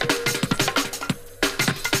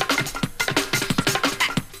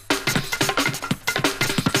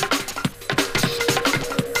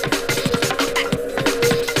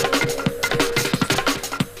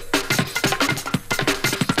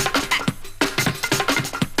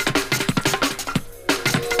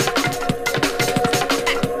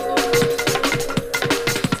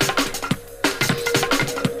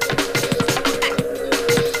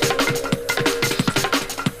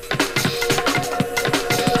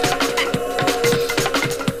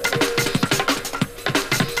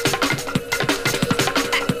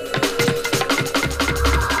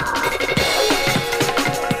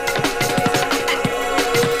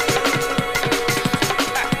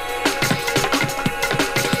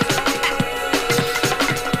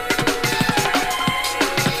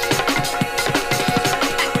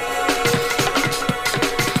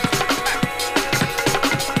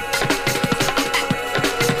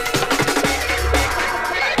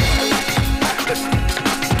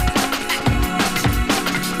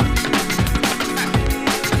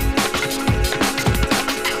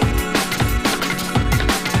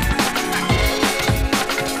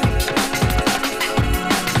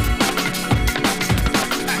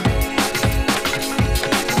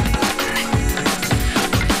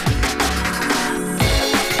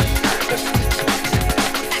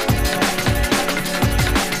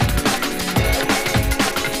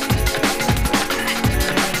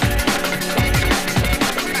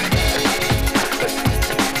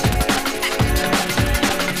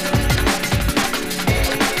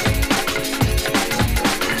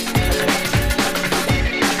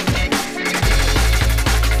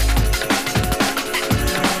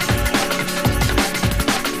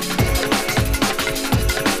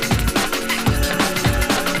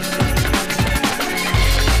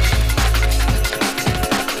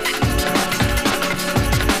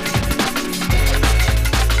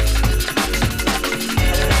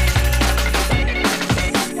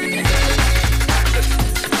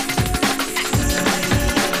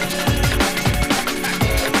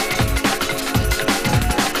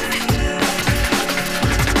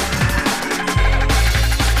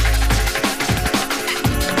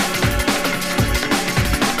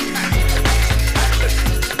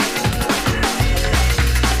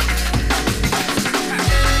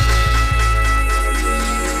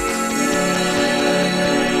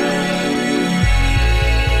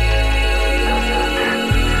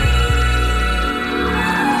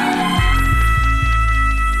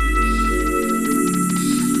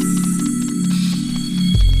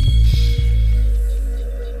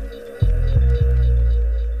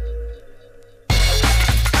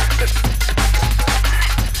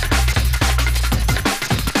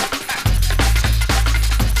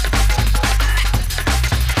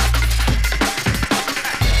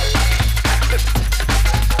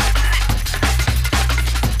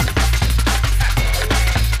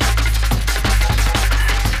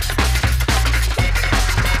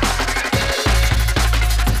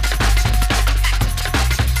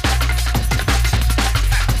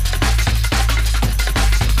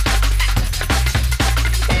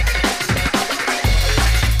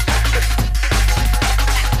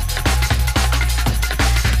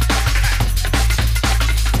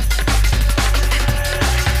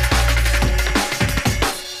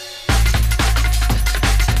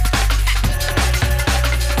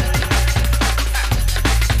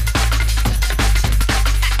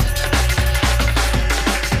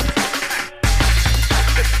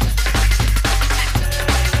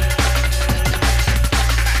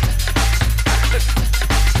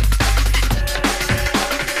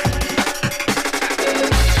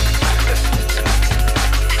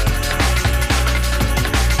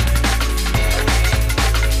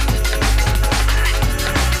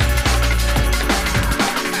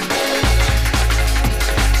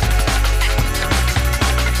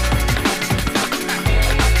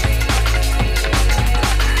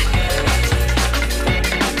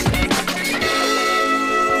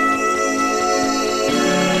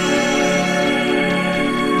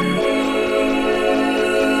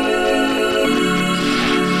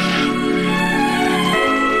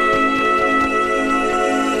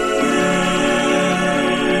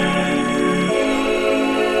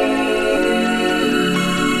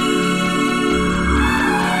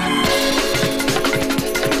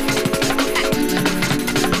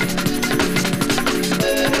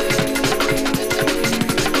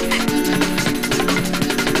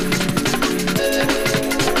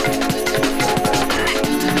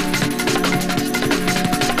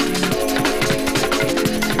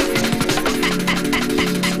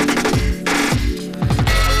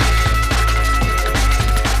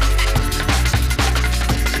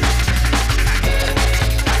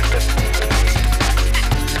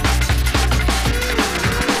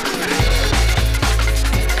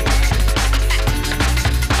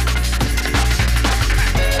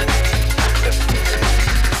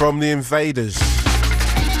 from the Invaderz.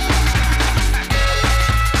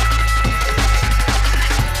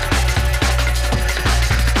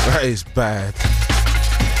 That is bad.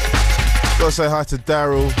 Gotta say hi to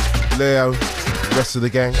Daryl, Leo, the rest of the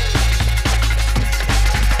gang.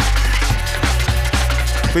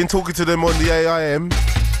 Been talking to them on the AIM.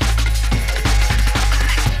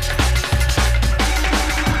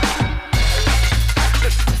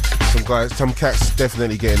 Some cats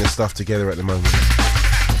definitely getting their stuff together at the moment.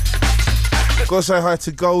 Gotta say hi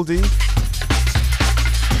to Goldie.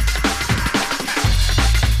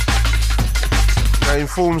 That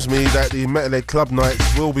informs me that the Metalhead Club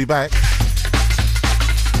Nights will be back.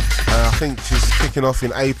 I think she's kicking off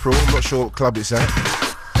in April. I'm not sure what club it's at.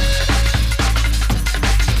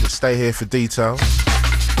 But stay here for details.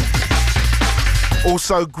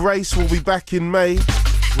 Also, Grace will be back in May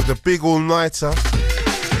with a big all-nighter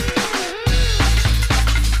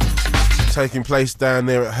taking place down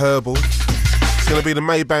there at Herbal. It's going to be the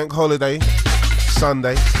Maybank holiday,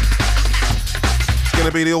 Sunday. It's going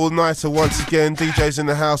to be the all-nighter once again. DJs in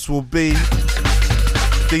the house will be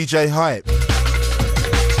DJ Hype,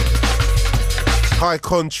 High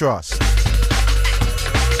Contrast,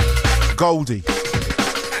 Goldie,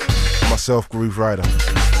 myself, Grooverider.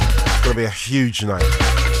 It's going to be a huge night.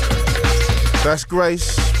 That's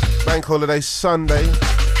Grace, Bank Holiday Sunday,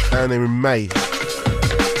 down there in May.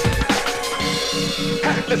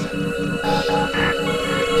 Listen.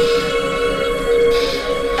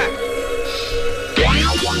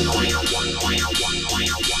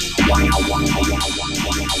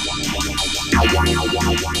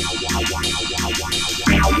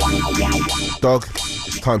 Dog,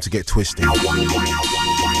 it's time to get twisted.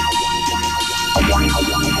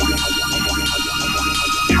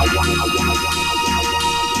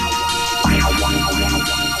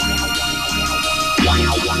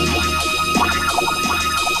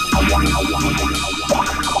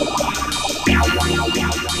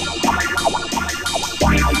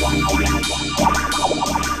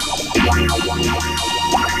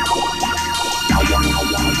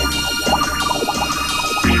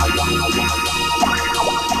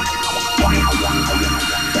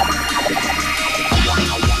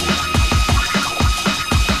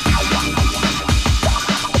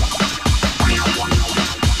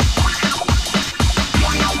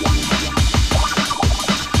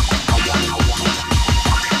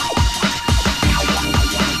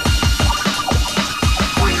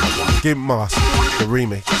 Gimp Mask, the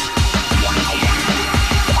remix.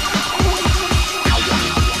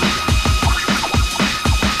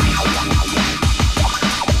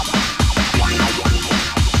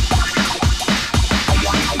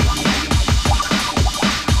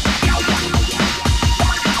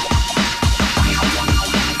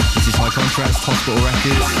 This is High Contrast, Hospital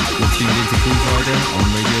Records. You're tuned into Grooverider on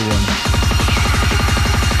Radio 1.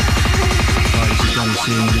 Hi, this is Johnny C.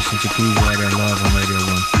 and listen to Grooverider live on Radio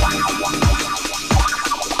 1.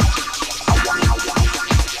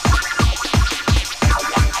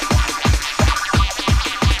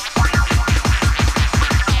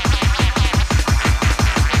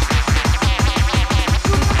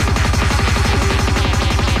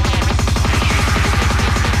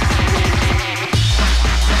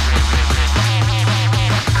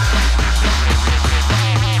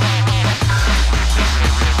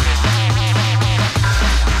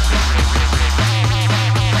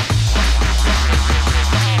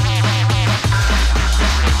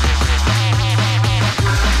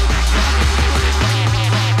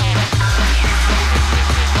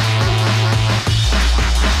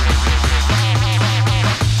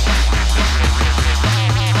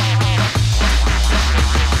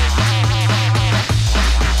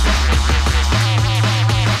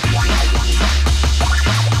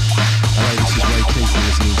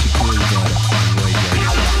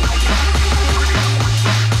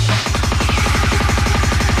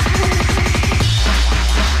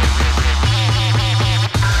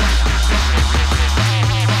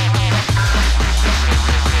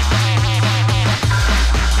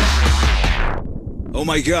 Oh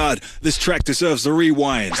my God, this track deserves a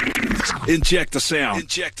rewind. Inject the sound.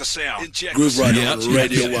 Inject the sound. Grooverider on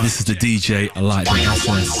Radio 1. This is the DJ, I like the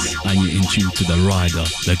SS, and you're in tune to the rider,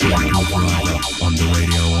 the great Grooverider on the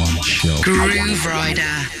Radio 1 show.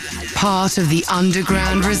 Grooverider, part of the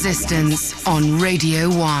underground resistance on Radio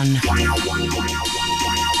 1.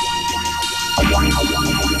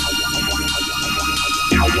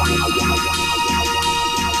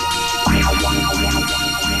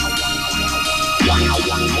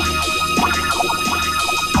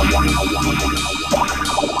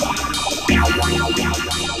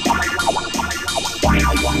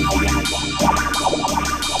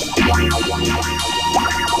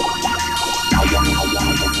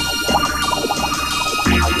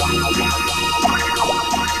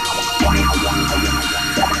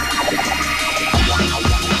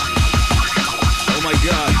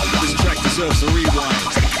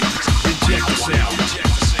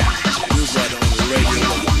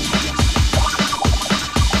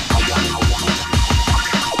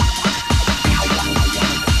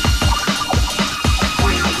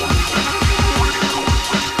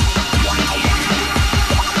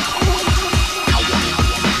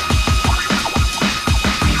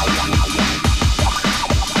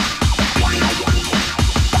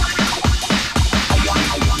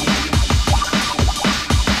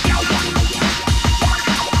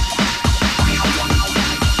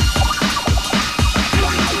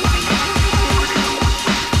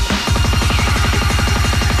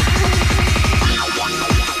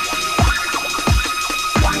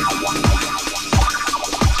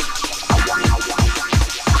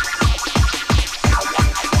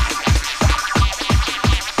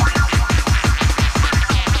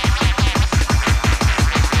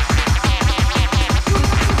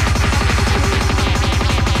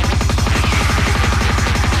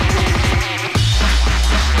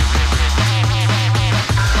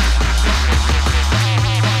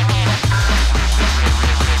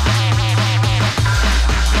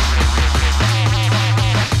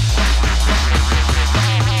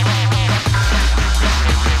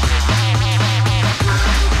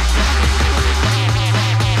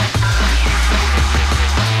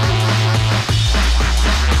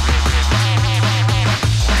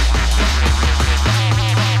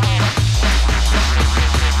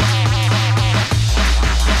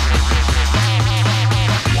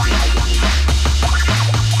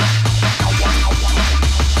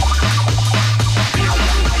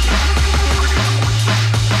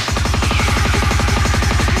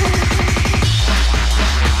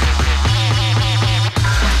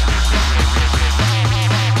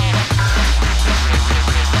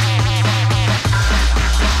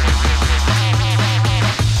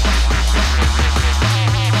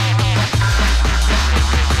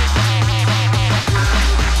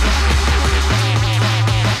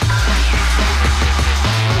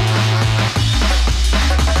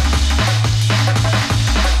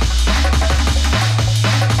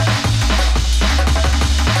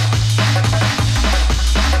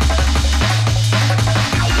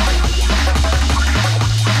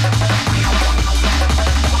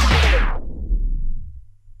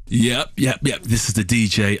 Yep. This is the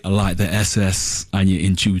DJ, I like the SS, and you're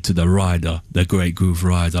in tune to the Rider, the great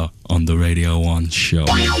Grooverider on the Radio 1 show.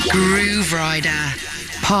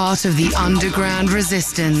 Grooverider, part of the underground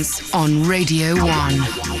resistance on Radio 1.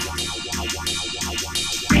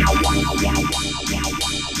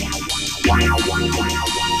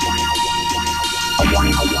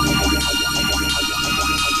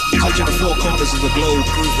 Touching the four corners of the globe,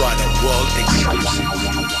 Grooverider, world exclusive.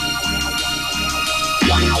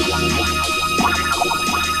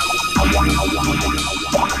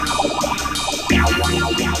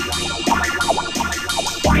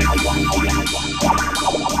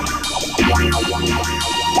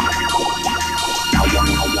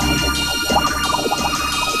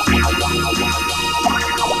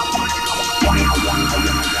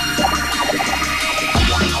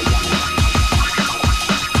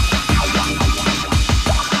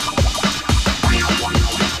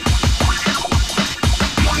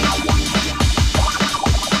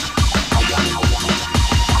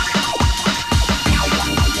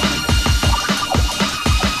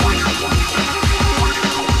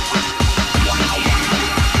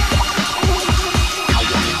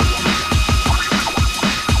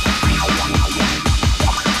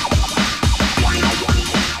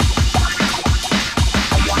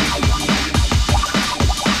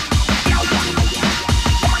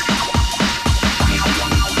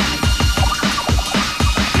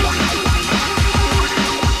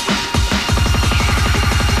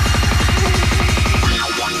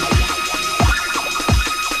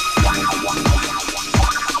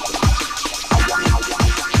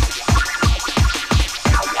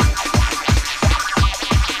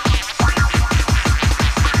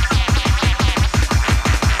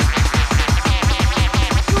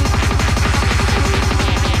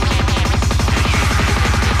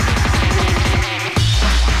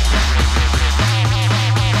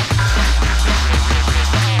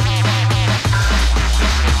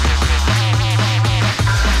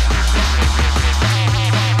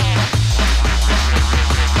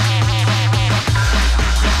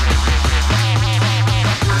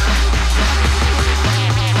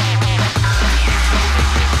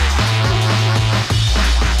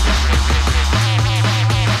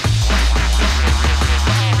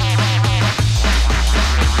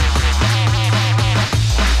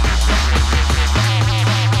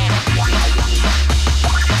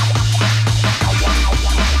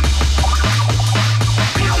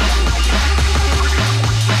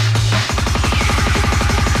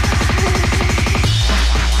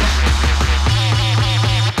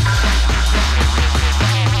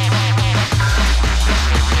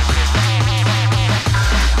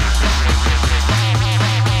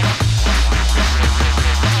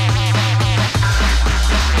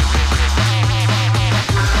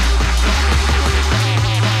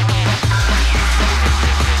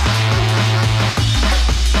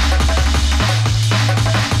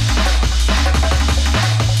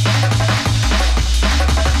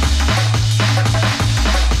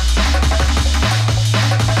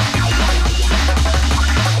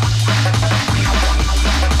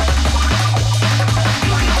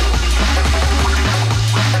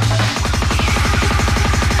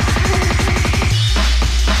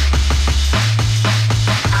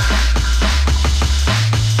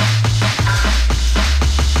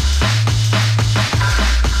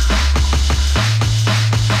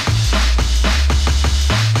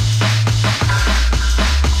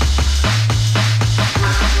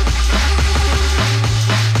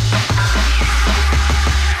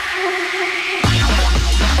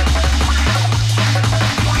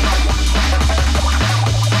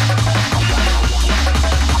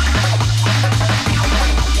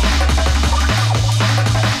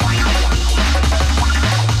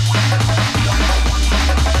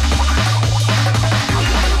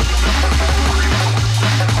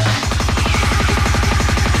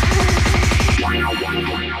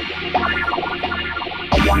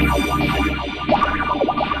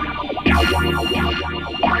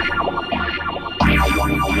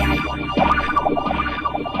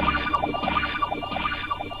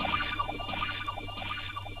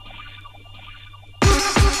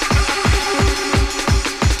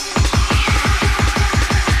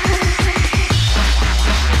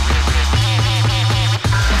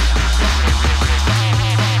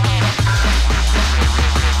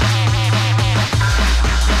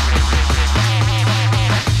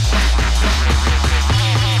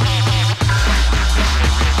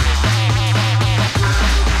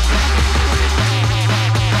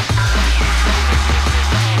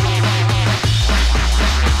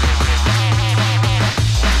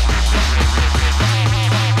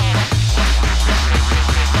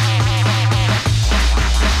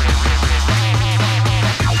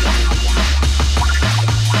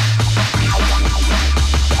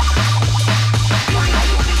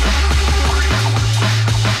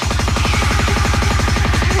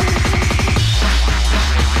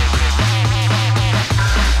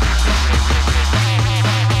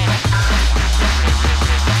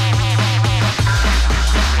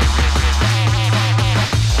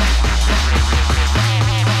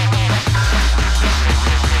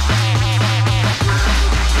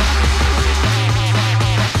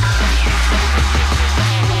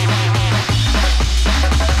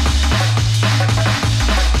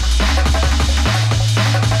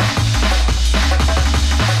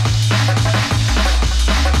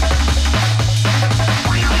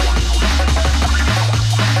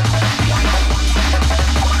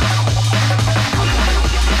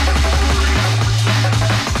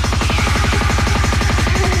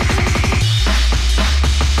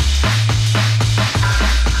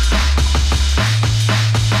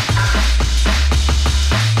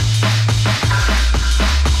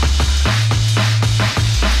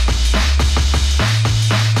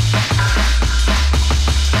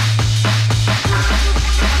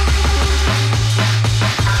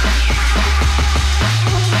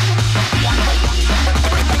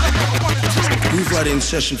 recording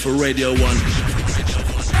session for Radio 1.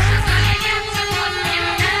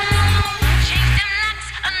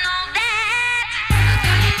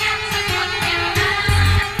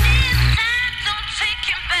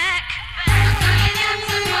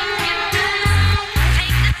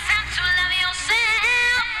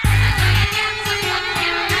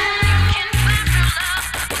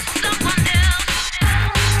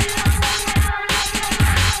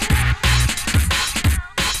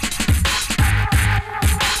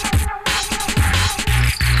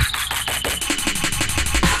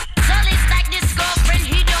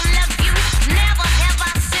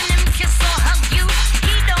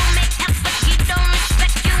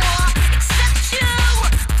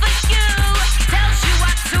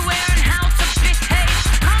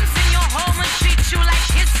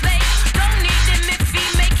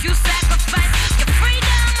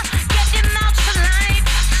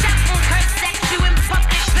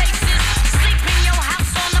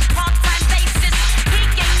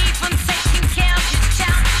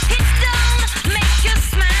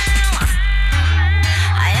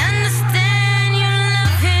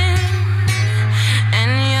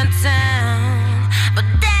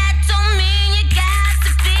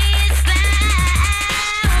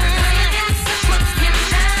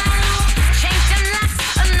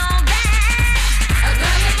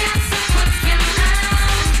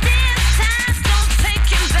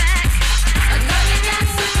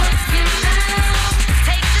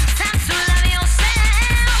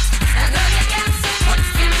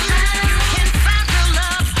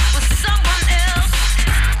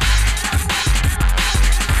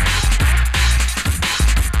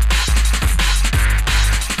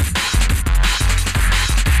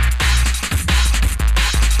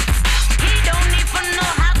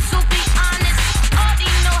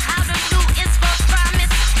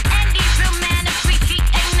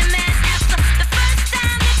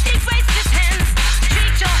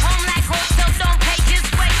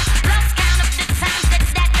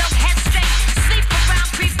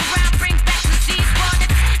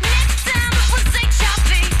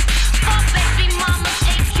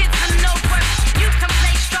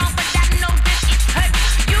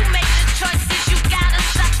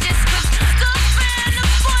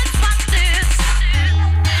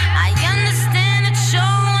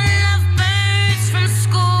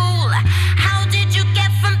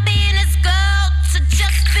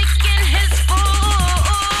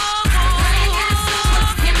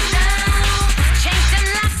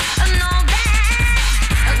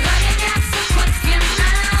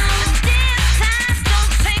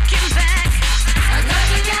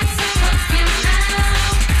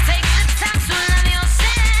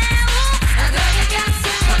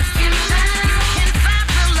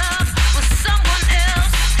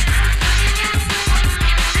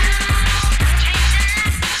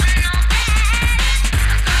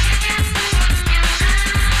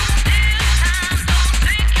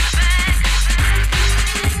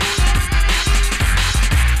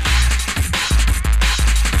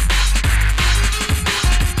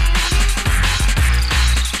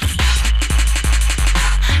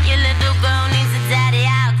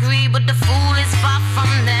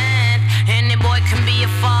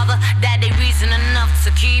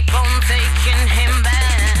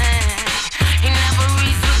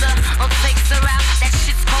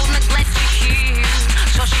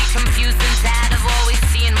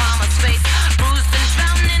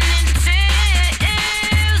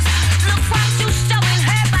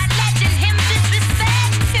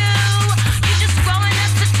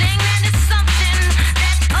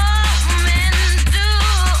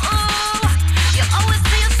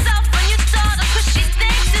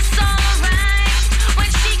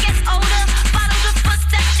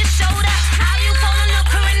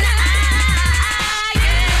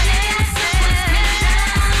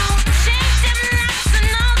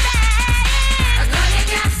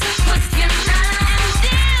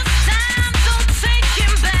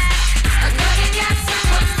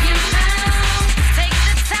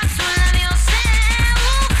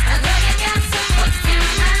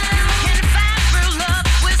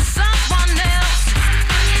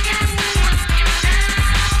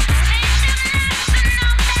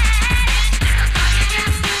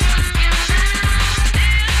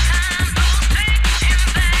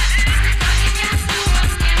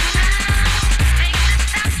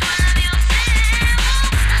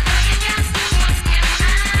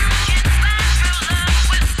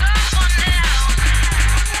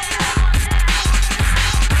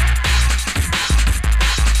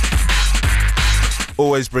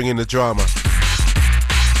 Always bringing the drama.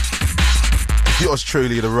 Yours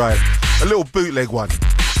truly, the right. A little bootleg one.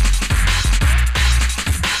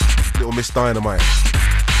 little Miss Dynamite.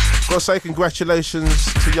 Gotta say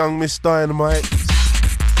congratulations to young Miss Dynamite.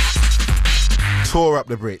 Tore up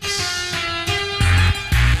the Brits.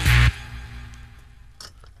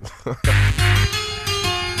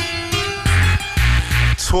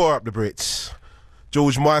 Tore up the Brits.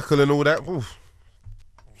 George Michael and all that. Ooh.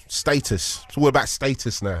 Status. It's all about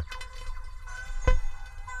status now.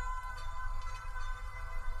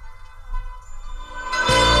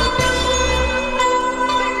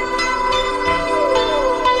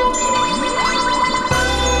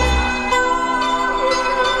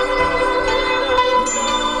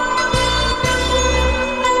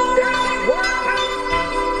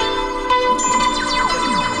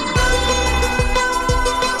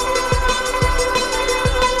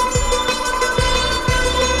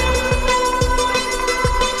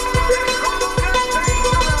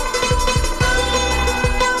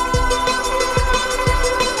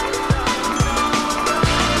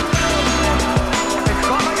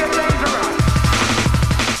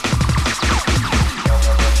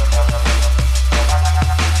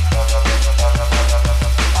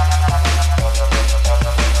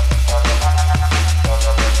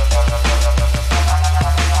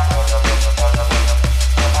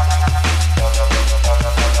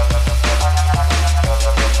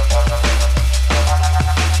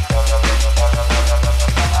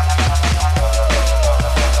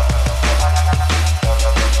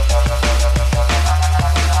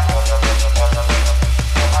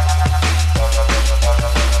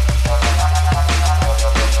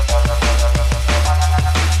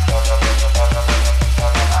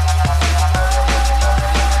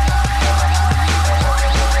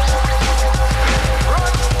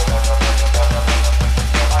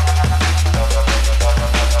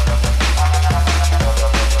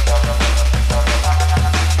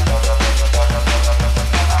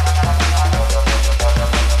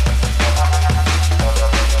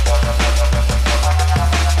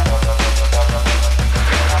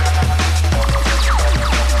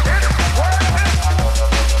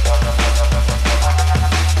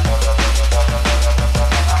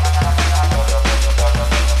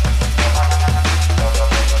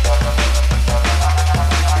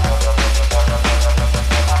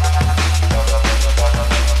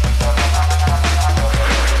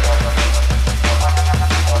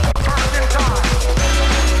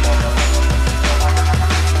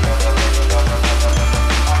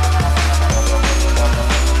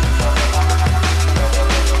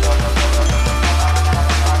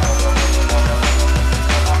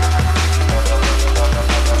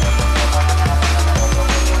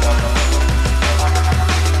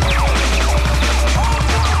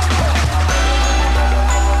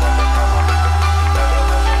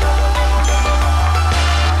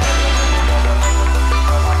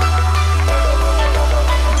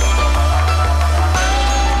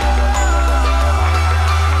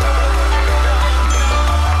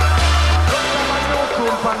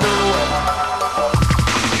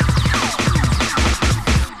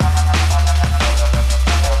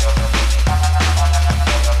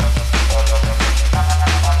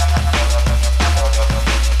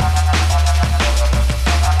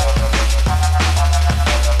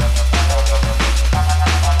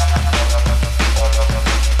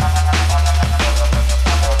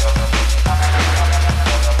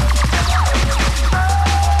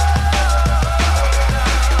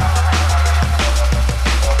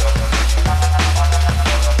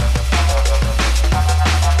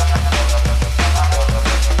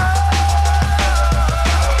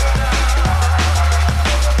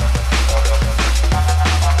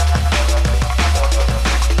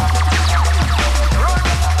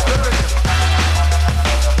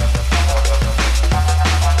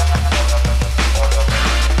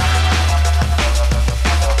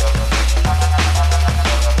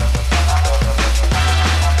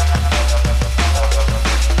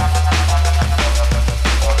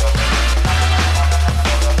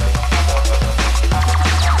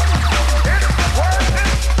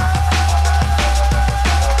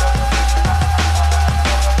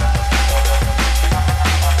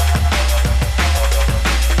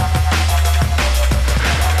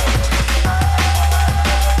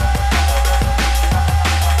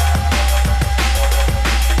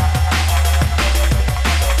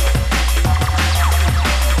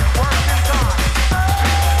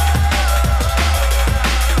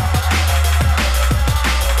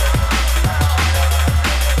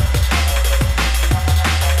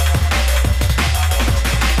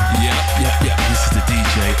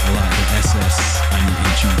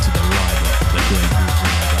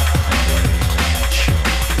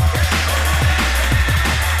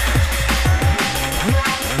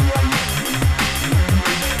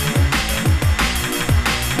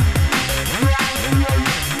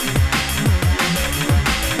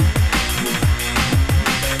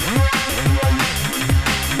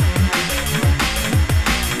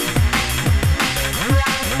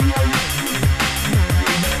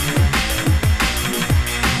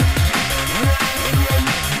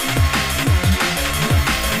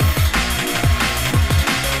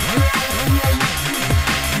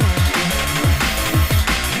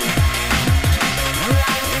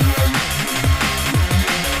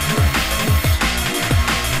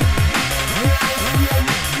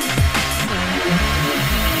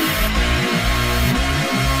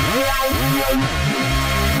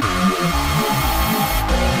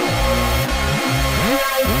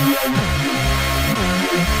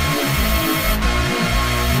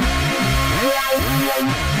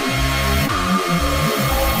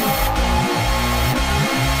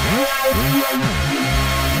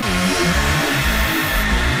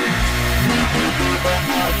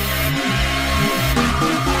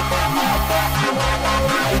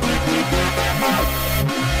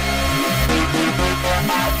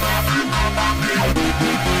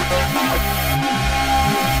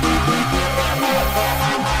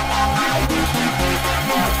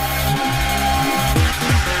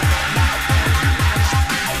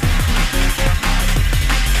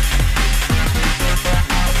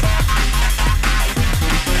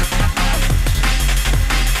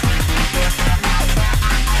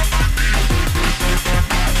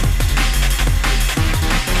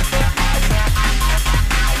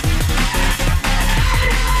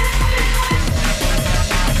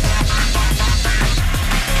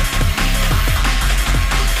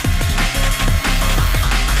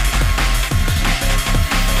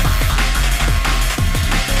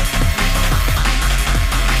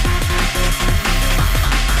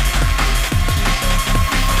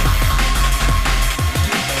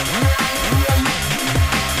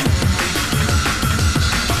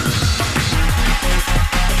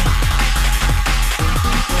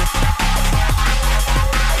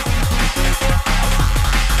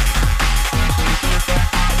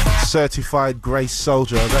 Certified Grace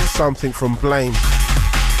Soldier, that's something from Blame.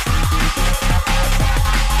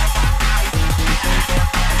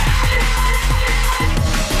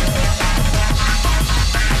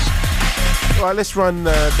 Right, let's run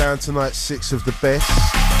down tonight's 6 of the best.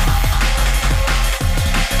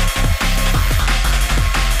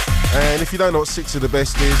 And if you don't know what 6 of the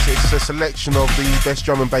best is, it's a selection of the best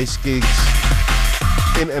drum and bass gigs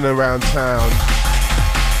in and around town.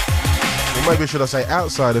 Or maybe should I say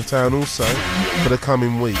outside of town also, for the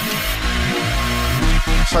coming week.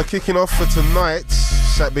 So kicking off for tonight,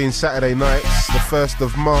 that being Saturday nights, the 1st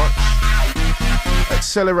of March,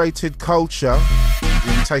 Accelerated Culture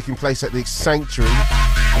will be taking place at the Sanctuary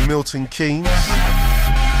in Milton Keynes.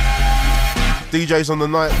 DJs on the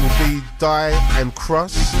night will be Die and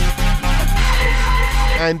Cross,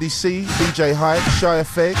 Andy C, DJ Hype, Shy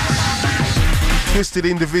Effects, Twisted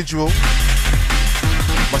Individual,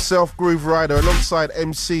 myself, Grooverider, alongside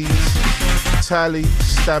MCs Tali,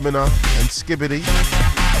 Stamina and Skibbity.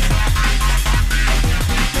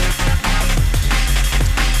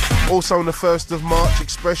 Also on the 1st of March,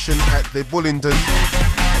 Expression at the Bullingdon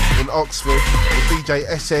in Oxford with DJ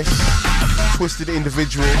SS, Twisted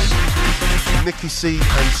Individual, Nicky C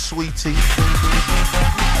and Sweetie.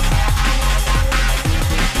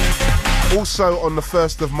 Also on the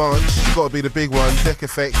 1st of March, it's got to be the big one, Deck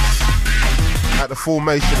Effects at the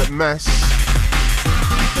Formation at Mass.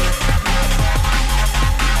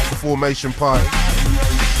 The Formation Party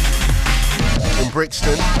in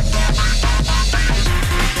Brixton.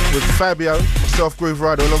 With Fabio, myself,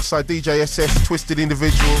 Grooverider, alongside DJ SS, Twisted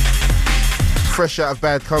Individual, fresh out of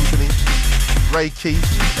Bad Company, Ray Keith.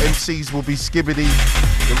 MCs will be Skibbity,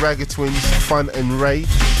 the Ragga Twins, Fun and Rage.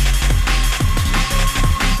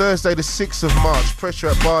 Thursday the 6th of March, Pressure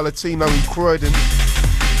at Bar Latino in Croydon.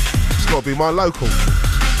 It's got to be my local.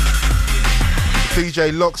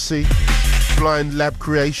 DJ Loxy, Blind Lab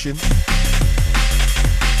Creation.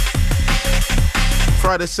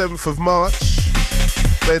 Friday 7th of March,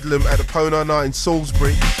 Bedlam at the Pona Night in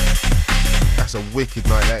Salisbury. That's a wicked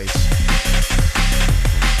night, that is.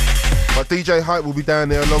 But DJ Hype will be down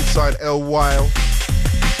there alongside L. Weil.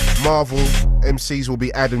 Marvel MCs will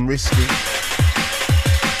be Ad and Risky.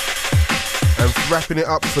 And wrapping it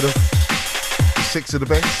up for the 6 of the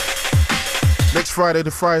best. Next Friday,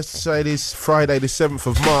 the 7th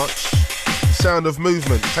of March, Sound of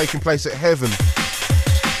Movement taking place at Heaven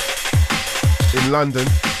in London,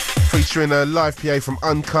 featuring a live PA from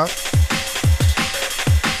Uncut.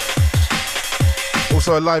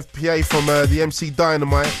 Also a live PA from the MC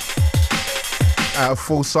Dynamite out of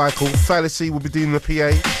Full Cycle. Fallacy will be doing the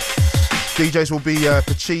PA. DJs will be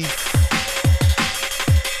Pachief,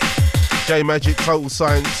 J Magic, Total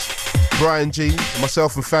Science, Brian G,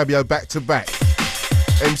 myself and Fabio back to back.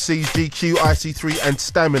 MCs GQ, IC3 and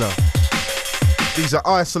Stamina. These are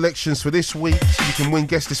our selections for this week. You can win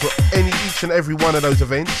guest lists for each and every one of those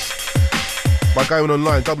events by going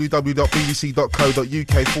online,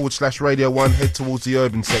 www.bbc.co.uk/Radio 1, head towards the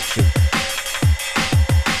urban section.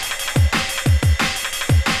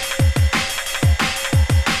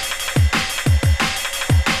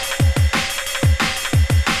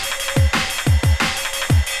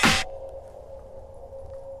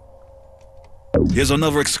 Here's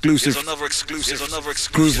another exclusive.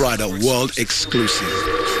 Grooverider World exclusive.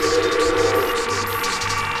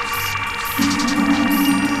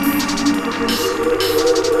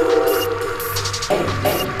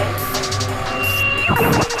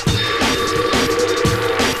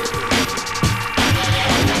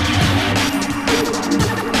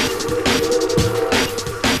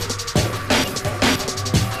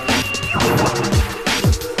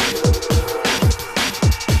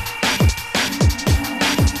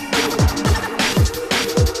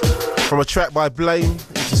 From a track by Blame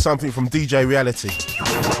to something from DJ Reality.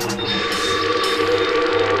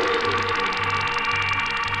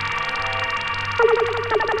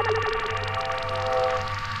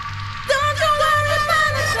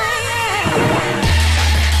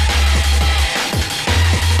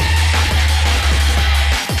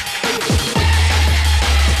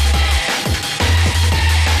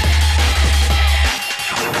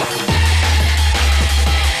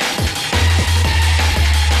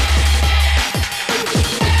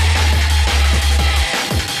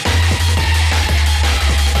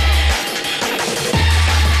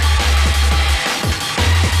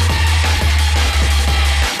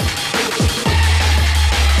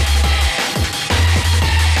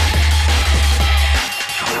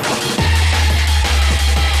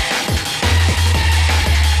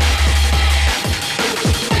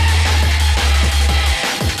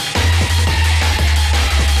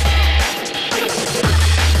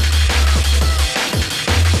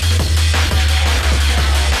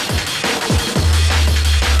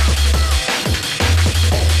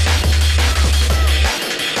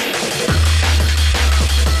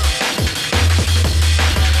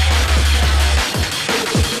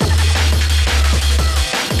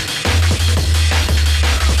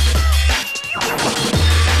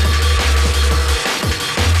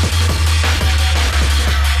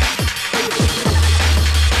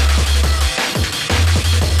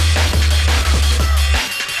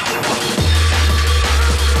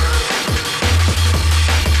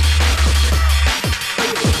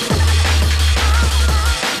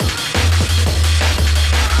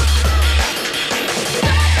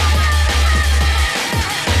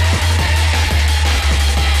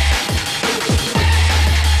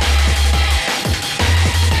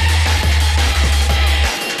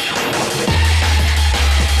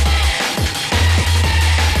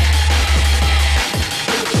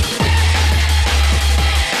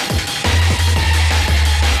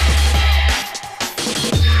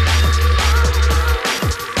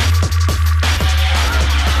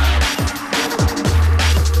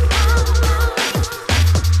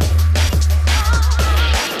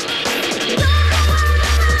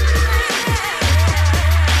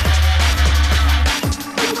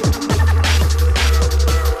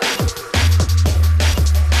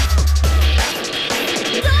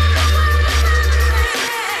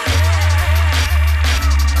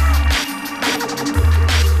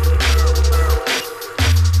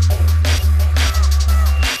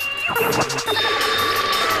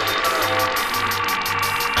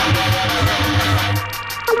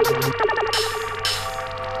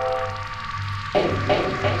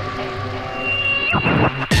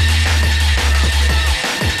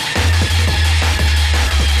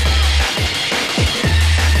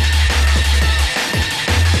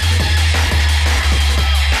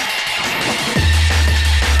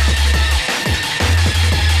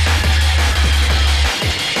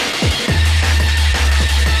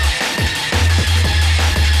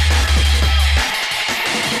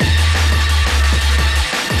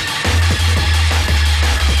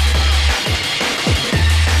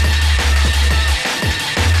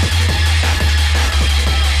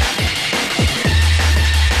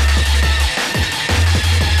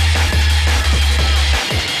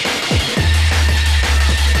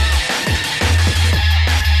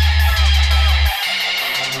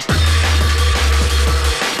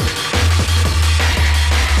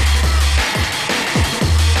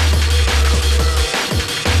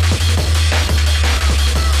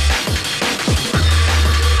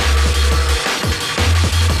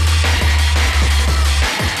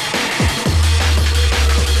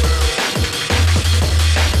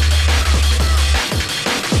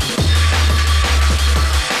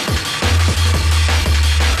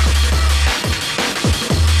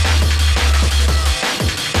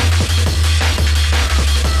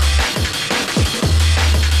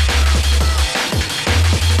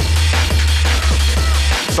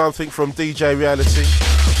 Something from DJ Reality.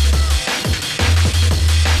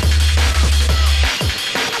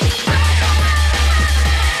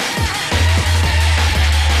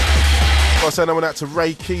 I'll send that one out to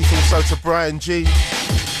Ray Keith, also to Brian G.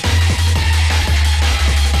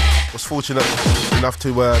 Was fortunate enough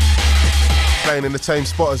to playing in the same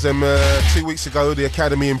spot as them 2 weeks ago, the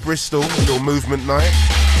Academy in Bristol, a little movement night.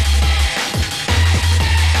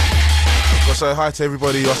 Got to say hi to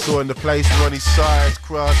everybody I saw in the place, Ronnie Side,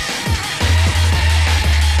 Crush.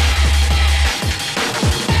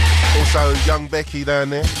 Also young Becky down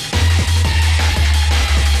there.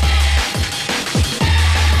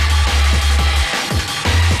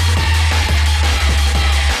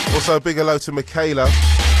 Also a big hello to Michaela.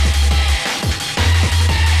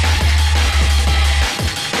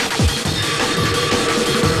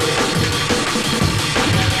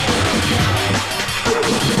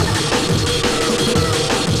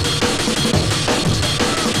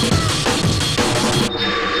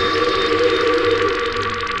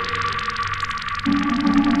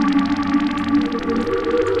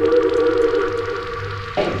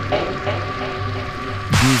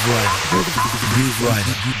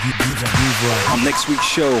 next week's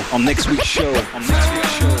show,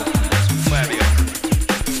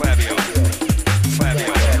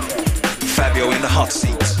 Fabio in the hot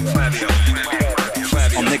seat.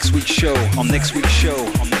 On next week's show,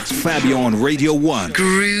 Fabio on Radio 1.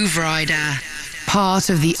 Grooverider, part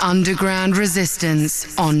of the underground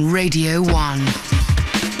resistance on Radio 1.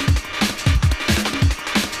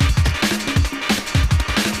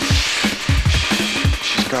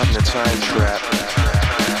 She's caught in a time trap.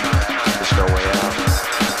 There's no way out.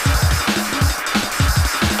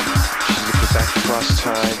 She's looking back across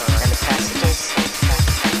time. And the passages.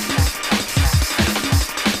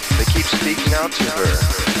 They keep speaking out to her.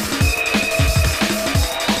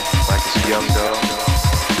 Like it's a young girl.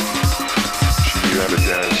 She knew how to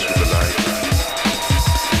dance with the light.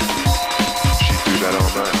 She'd do that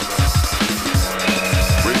all night.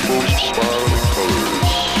 Rainbows of spiraling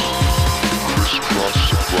colors crisscross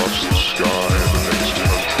across the sky of the next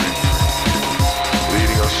country,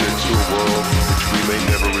 leading us into a world from which we may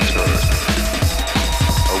never return.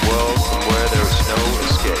 A world from where there is no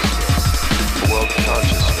escape. A world of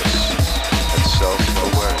consciousness and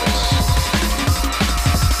self-awareness.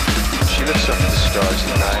 She looks up at the stars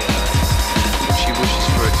at night, and she wishes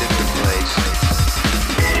for a different place.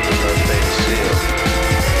 Her fate is sealed.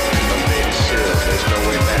 Her fate is sealed. There's no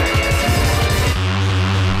way back.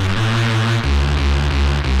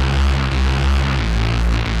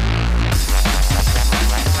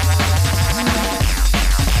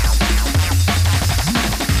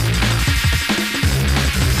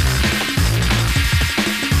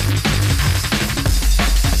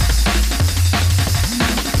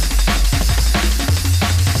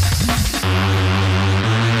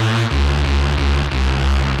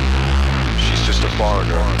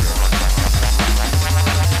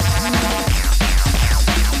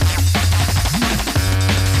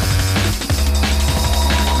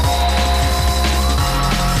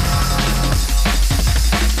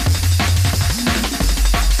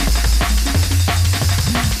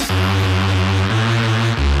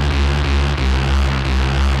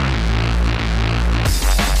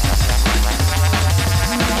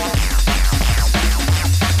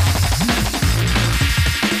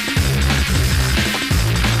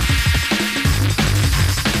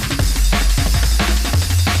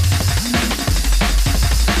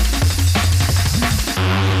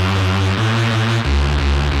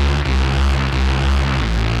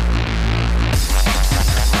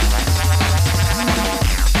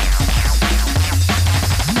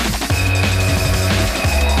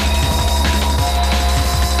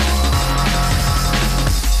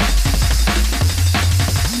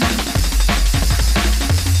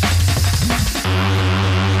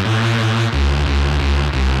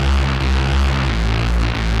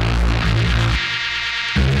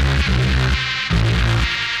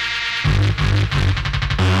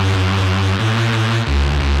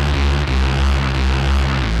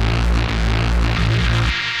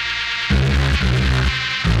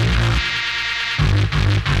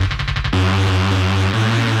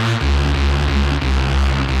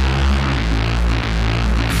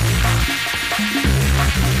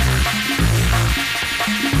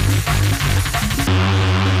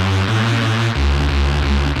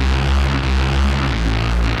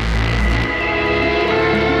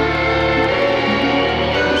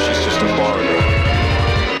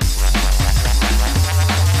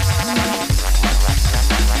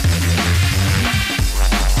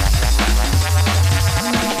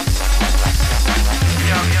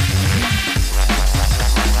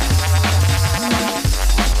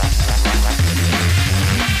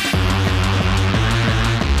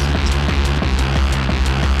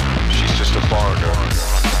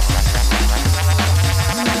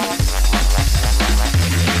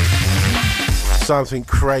 Something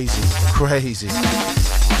crazy.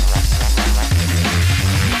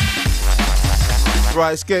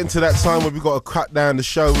 Right, it's getting to that time where we've got to cut down the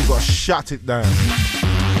show. We've got to shut it down.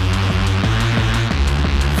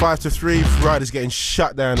 5 to 3, Friday's getting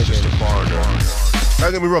shut down again.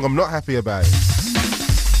 Don't get me wrong, I'm not happy about it.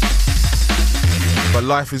 But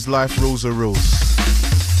life is life, rules are rules.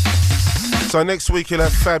 So next week you'll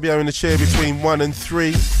have Fabio in the chair between 1 and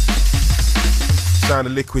 3. Sound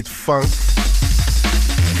of liquid funk.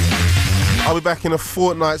 I'll be back in a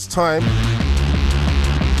fortnight's time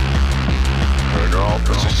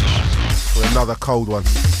for another cold one.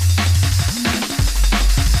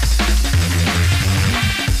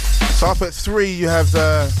 So up at 3 you have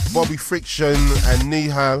the Bobby Friction and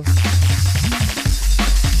Nihal.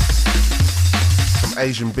 Some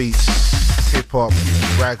Asian beats, hip-hop,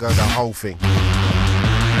 ragga, the whole thing.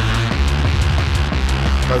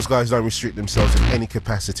 Those guys don't restrict themselves in any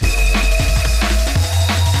capacity.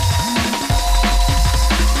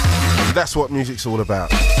 That's what music's all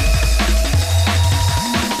about.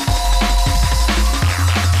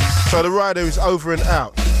 So the rider is over and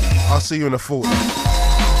out. I'll see you in a fortnight.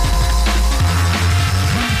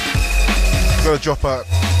 Gonna drop out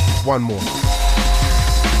one more.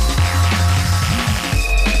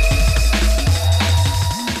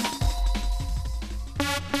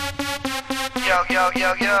 Yo, yo,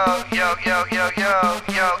 yo, yo, yo, yo, yo, yo,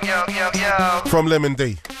 yo, yo, yo, yo. From Lemon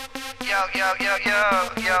D. Yo, yo, yo, yo,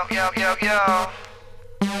 yo, yo, yo, yo.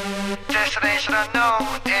 Destination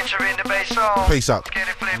unknown, entering the bass zone. Peace up.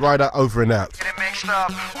 Rider over and out. Getting mixed up,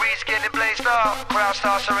 weed's getting blazed up. Crowd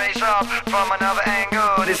starts to raise up from another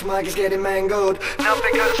angle. This mic is getting mangled.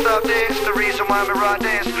 Nothing could stop this. The reason why we ride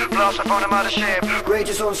this. Blast up on the mothership.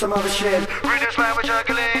 Rages on some other shit. Readers language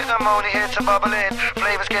juggling. I'm only here to bubble in.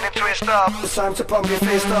 Flavors getting twisted up. It's time to pump your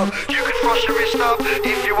fist up. You can frost your wrist up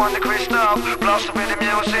if you want the crisp up. Blast up in the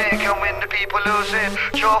music and when the people lose it.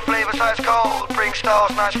 Your flavors ice cold. Bring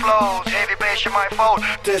styles, nice flows. Heavy bass you might fold.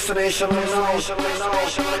 Destination, destination,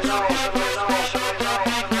 destination, destination, destination.